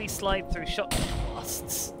can't really slide through shotgun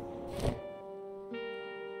blasts.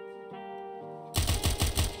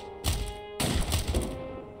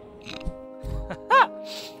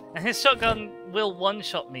 And his shotgun will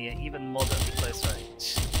one-shot me at even moderately close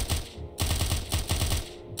range.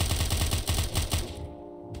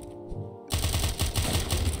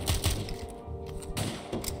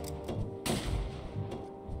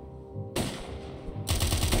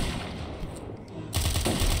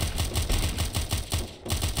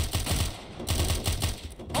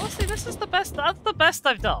 best. That's the best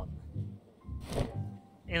I've done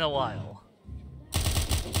in a while.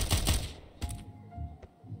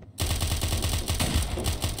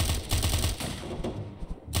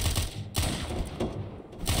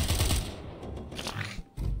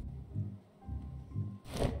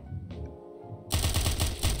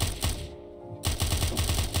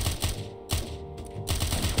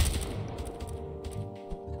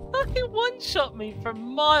 He one-shot me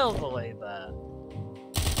from miles away there.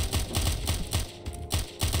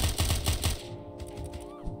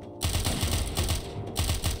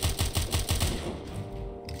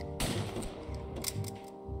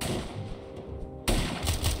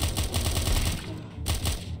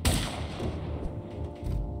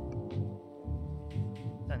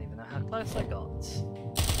 Don't even know how close I got.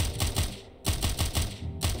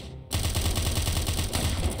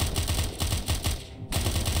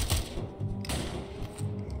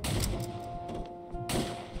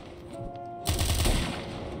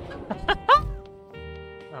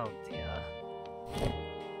 Oh dear.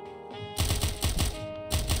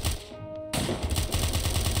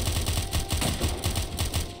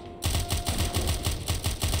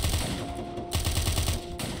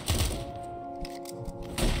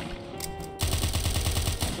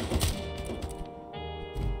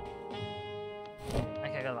 I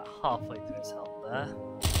think I got about halfway through his health there.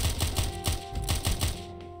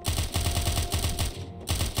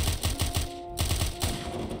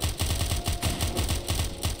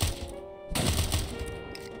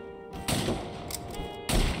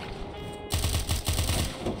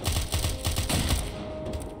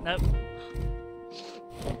 Nope.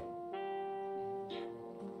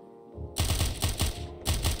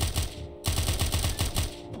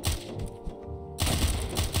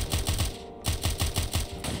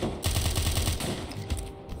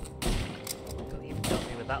 God, you got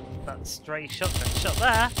me with that stray shotgun shot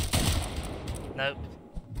there. Nope.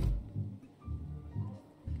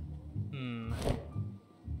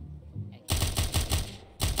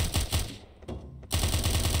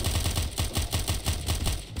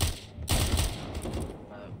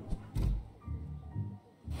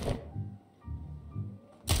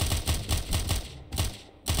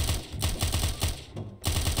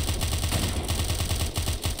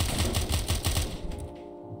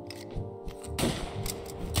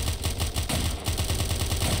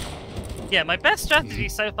 Yeah, my best strategy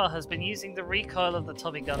so far has been using the recoil of the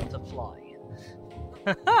Tommy gun to fly.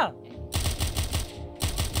 And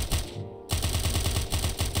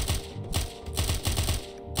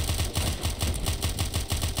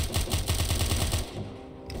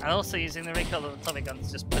also using the recoil of the Tommy gun to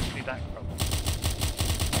just push me back from it.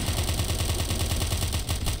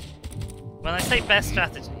 When I say best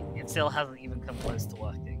strategy, it still hasn't even come close to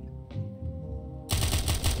working.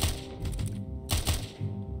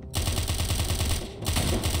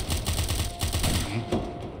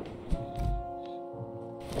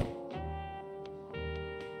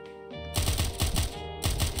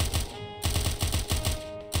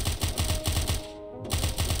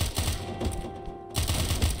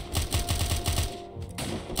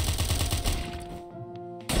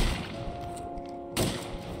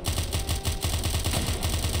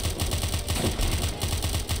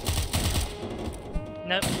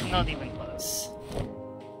 Nope, not even close.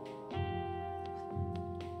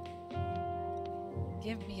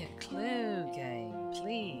 Give me a clue, game,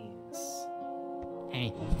 please.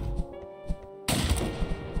 Hey.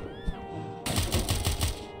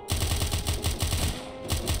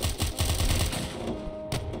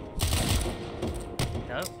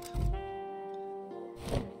 Nope.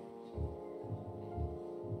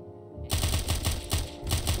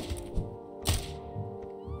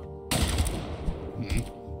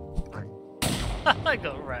 I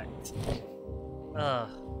got wrecked. Ugh.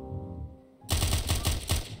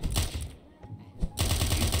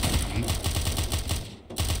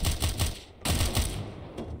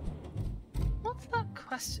 What's that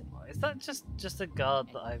question mark? Is that just a guard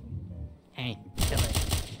that I'm killing?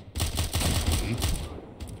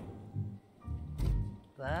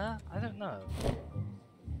 There? I don't know.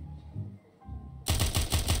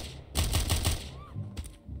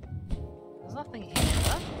 There's nothing here.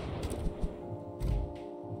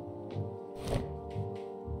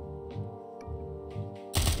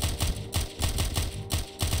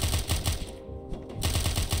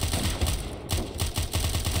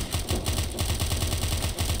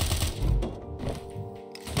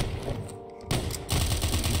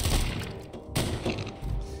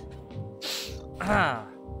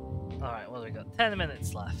 Alright, what do we got? 10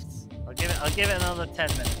 minutes left. I'll give it another 10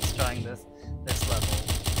 minutes trying this level.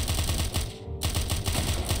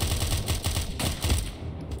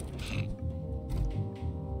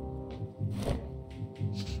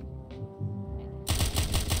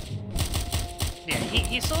 Yeah,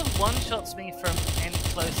 he sort of one-shots me from any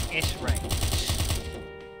close-ish range.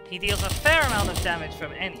 He deals a fair amount of damage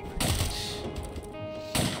from any range.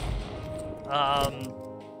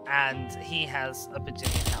 And he has a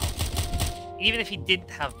bajillion health. Even if he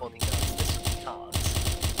didn't have bodyguards, this would be hard.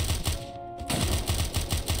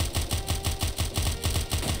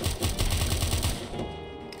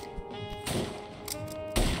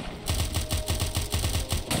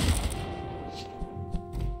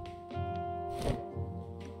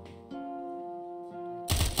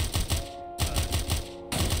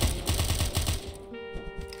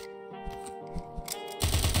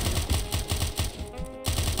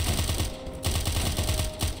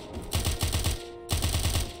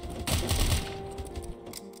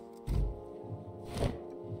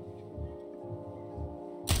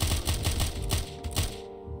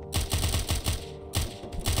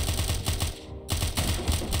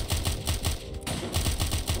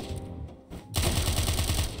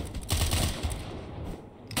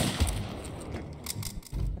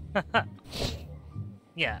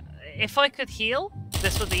 Yeah, if I could heal,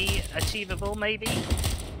 this would be achievable, maybe.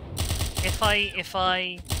 If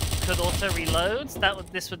I could auto reload,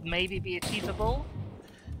 this would maybe be achievable.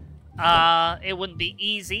 It wouldn't be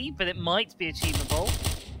easy, but it might be achievable.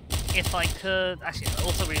 If I could, actually,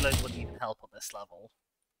 auto reload wouldn't even help on this level.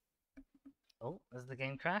 Oh, has the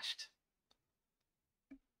game crashed?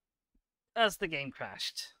 Has the game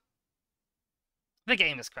crashed? The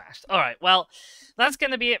game has crashed. Alright, well, that's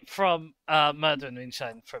going to be it from Murder and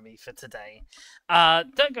Moonshine for me for today.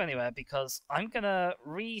 Don't go anywhere, because I'm going to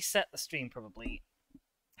reset the stream, probably,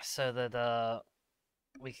 so that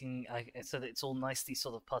we can, so that it's all nicely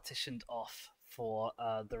sort of partitioned off for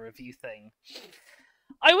the review thing.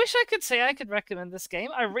 I wish I could say I could recommend this game.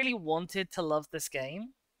 I really wanted to love this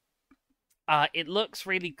game. It looks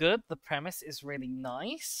really good. The premise is really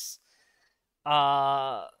nice.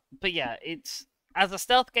 But yeah, it's... As a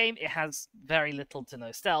stealth game, it has very little to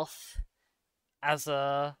no stealth. As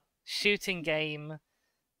a shooting game,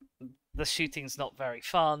 the shooting's not very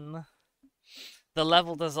fun. The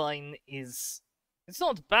level design is... It's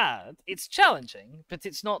not bad. It's challenging, but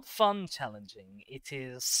it's not fun challenging. It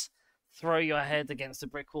is throw your head against a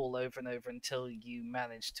brick wall over and over until you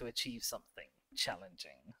manage to achieve something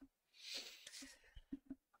challenging.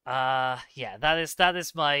 Yeah, that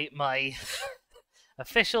is my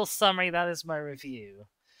official summary. That is my review.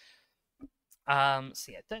 So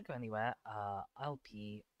yeah, don't go anywhere. I'll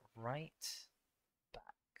be right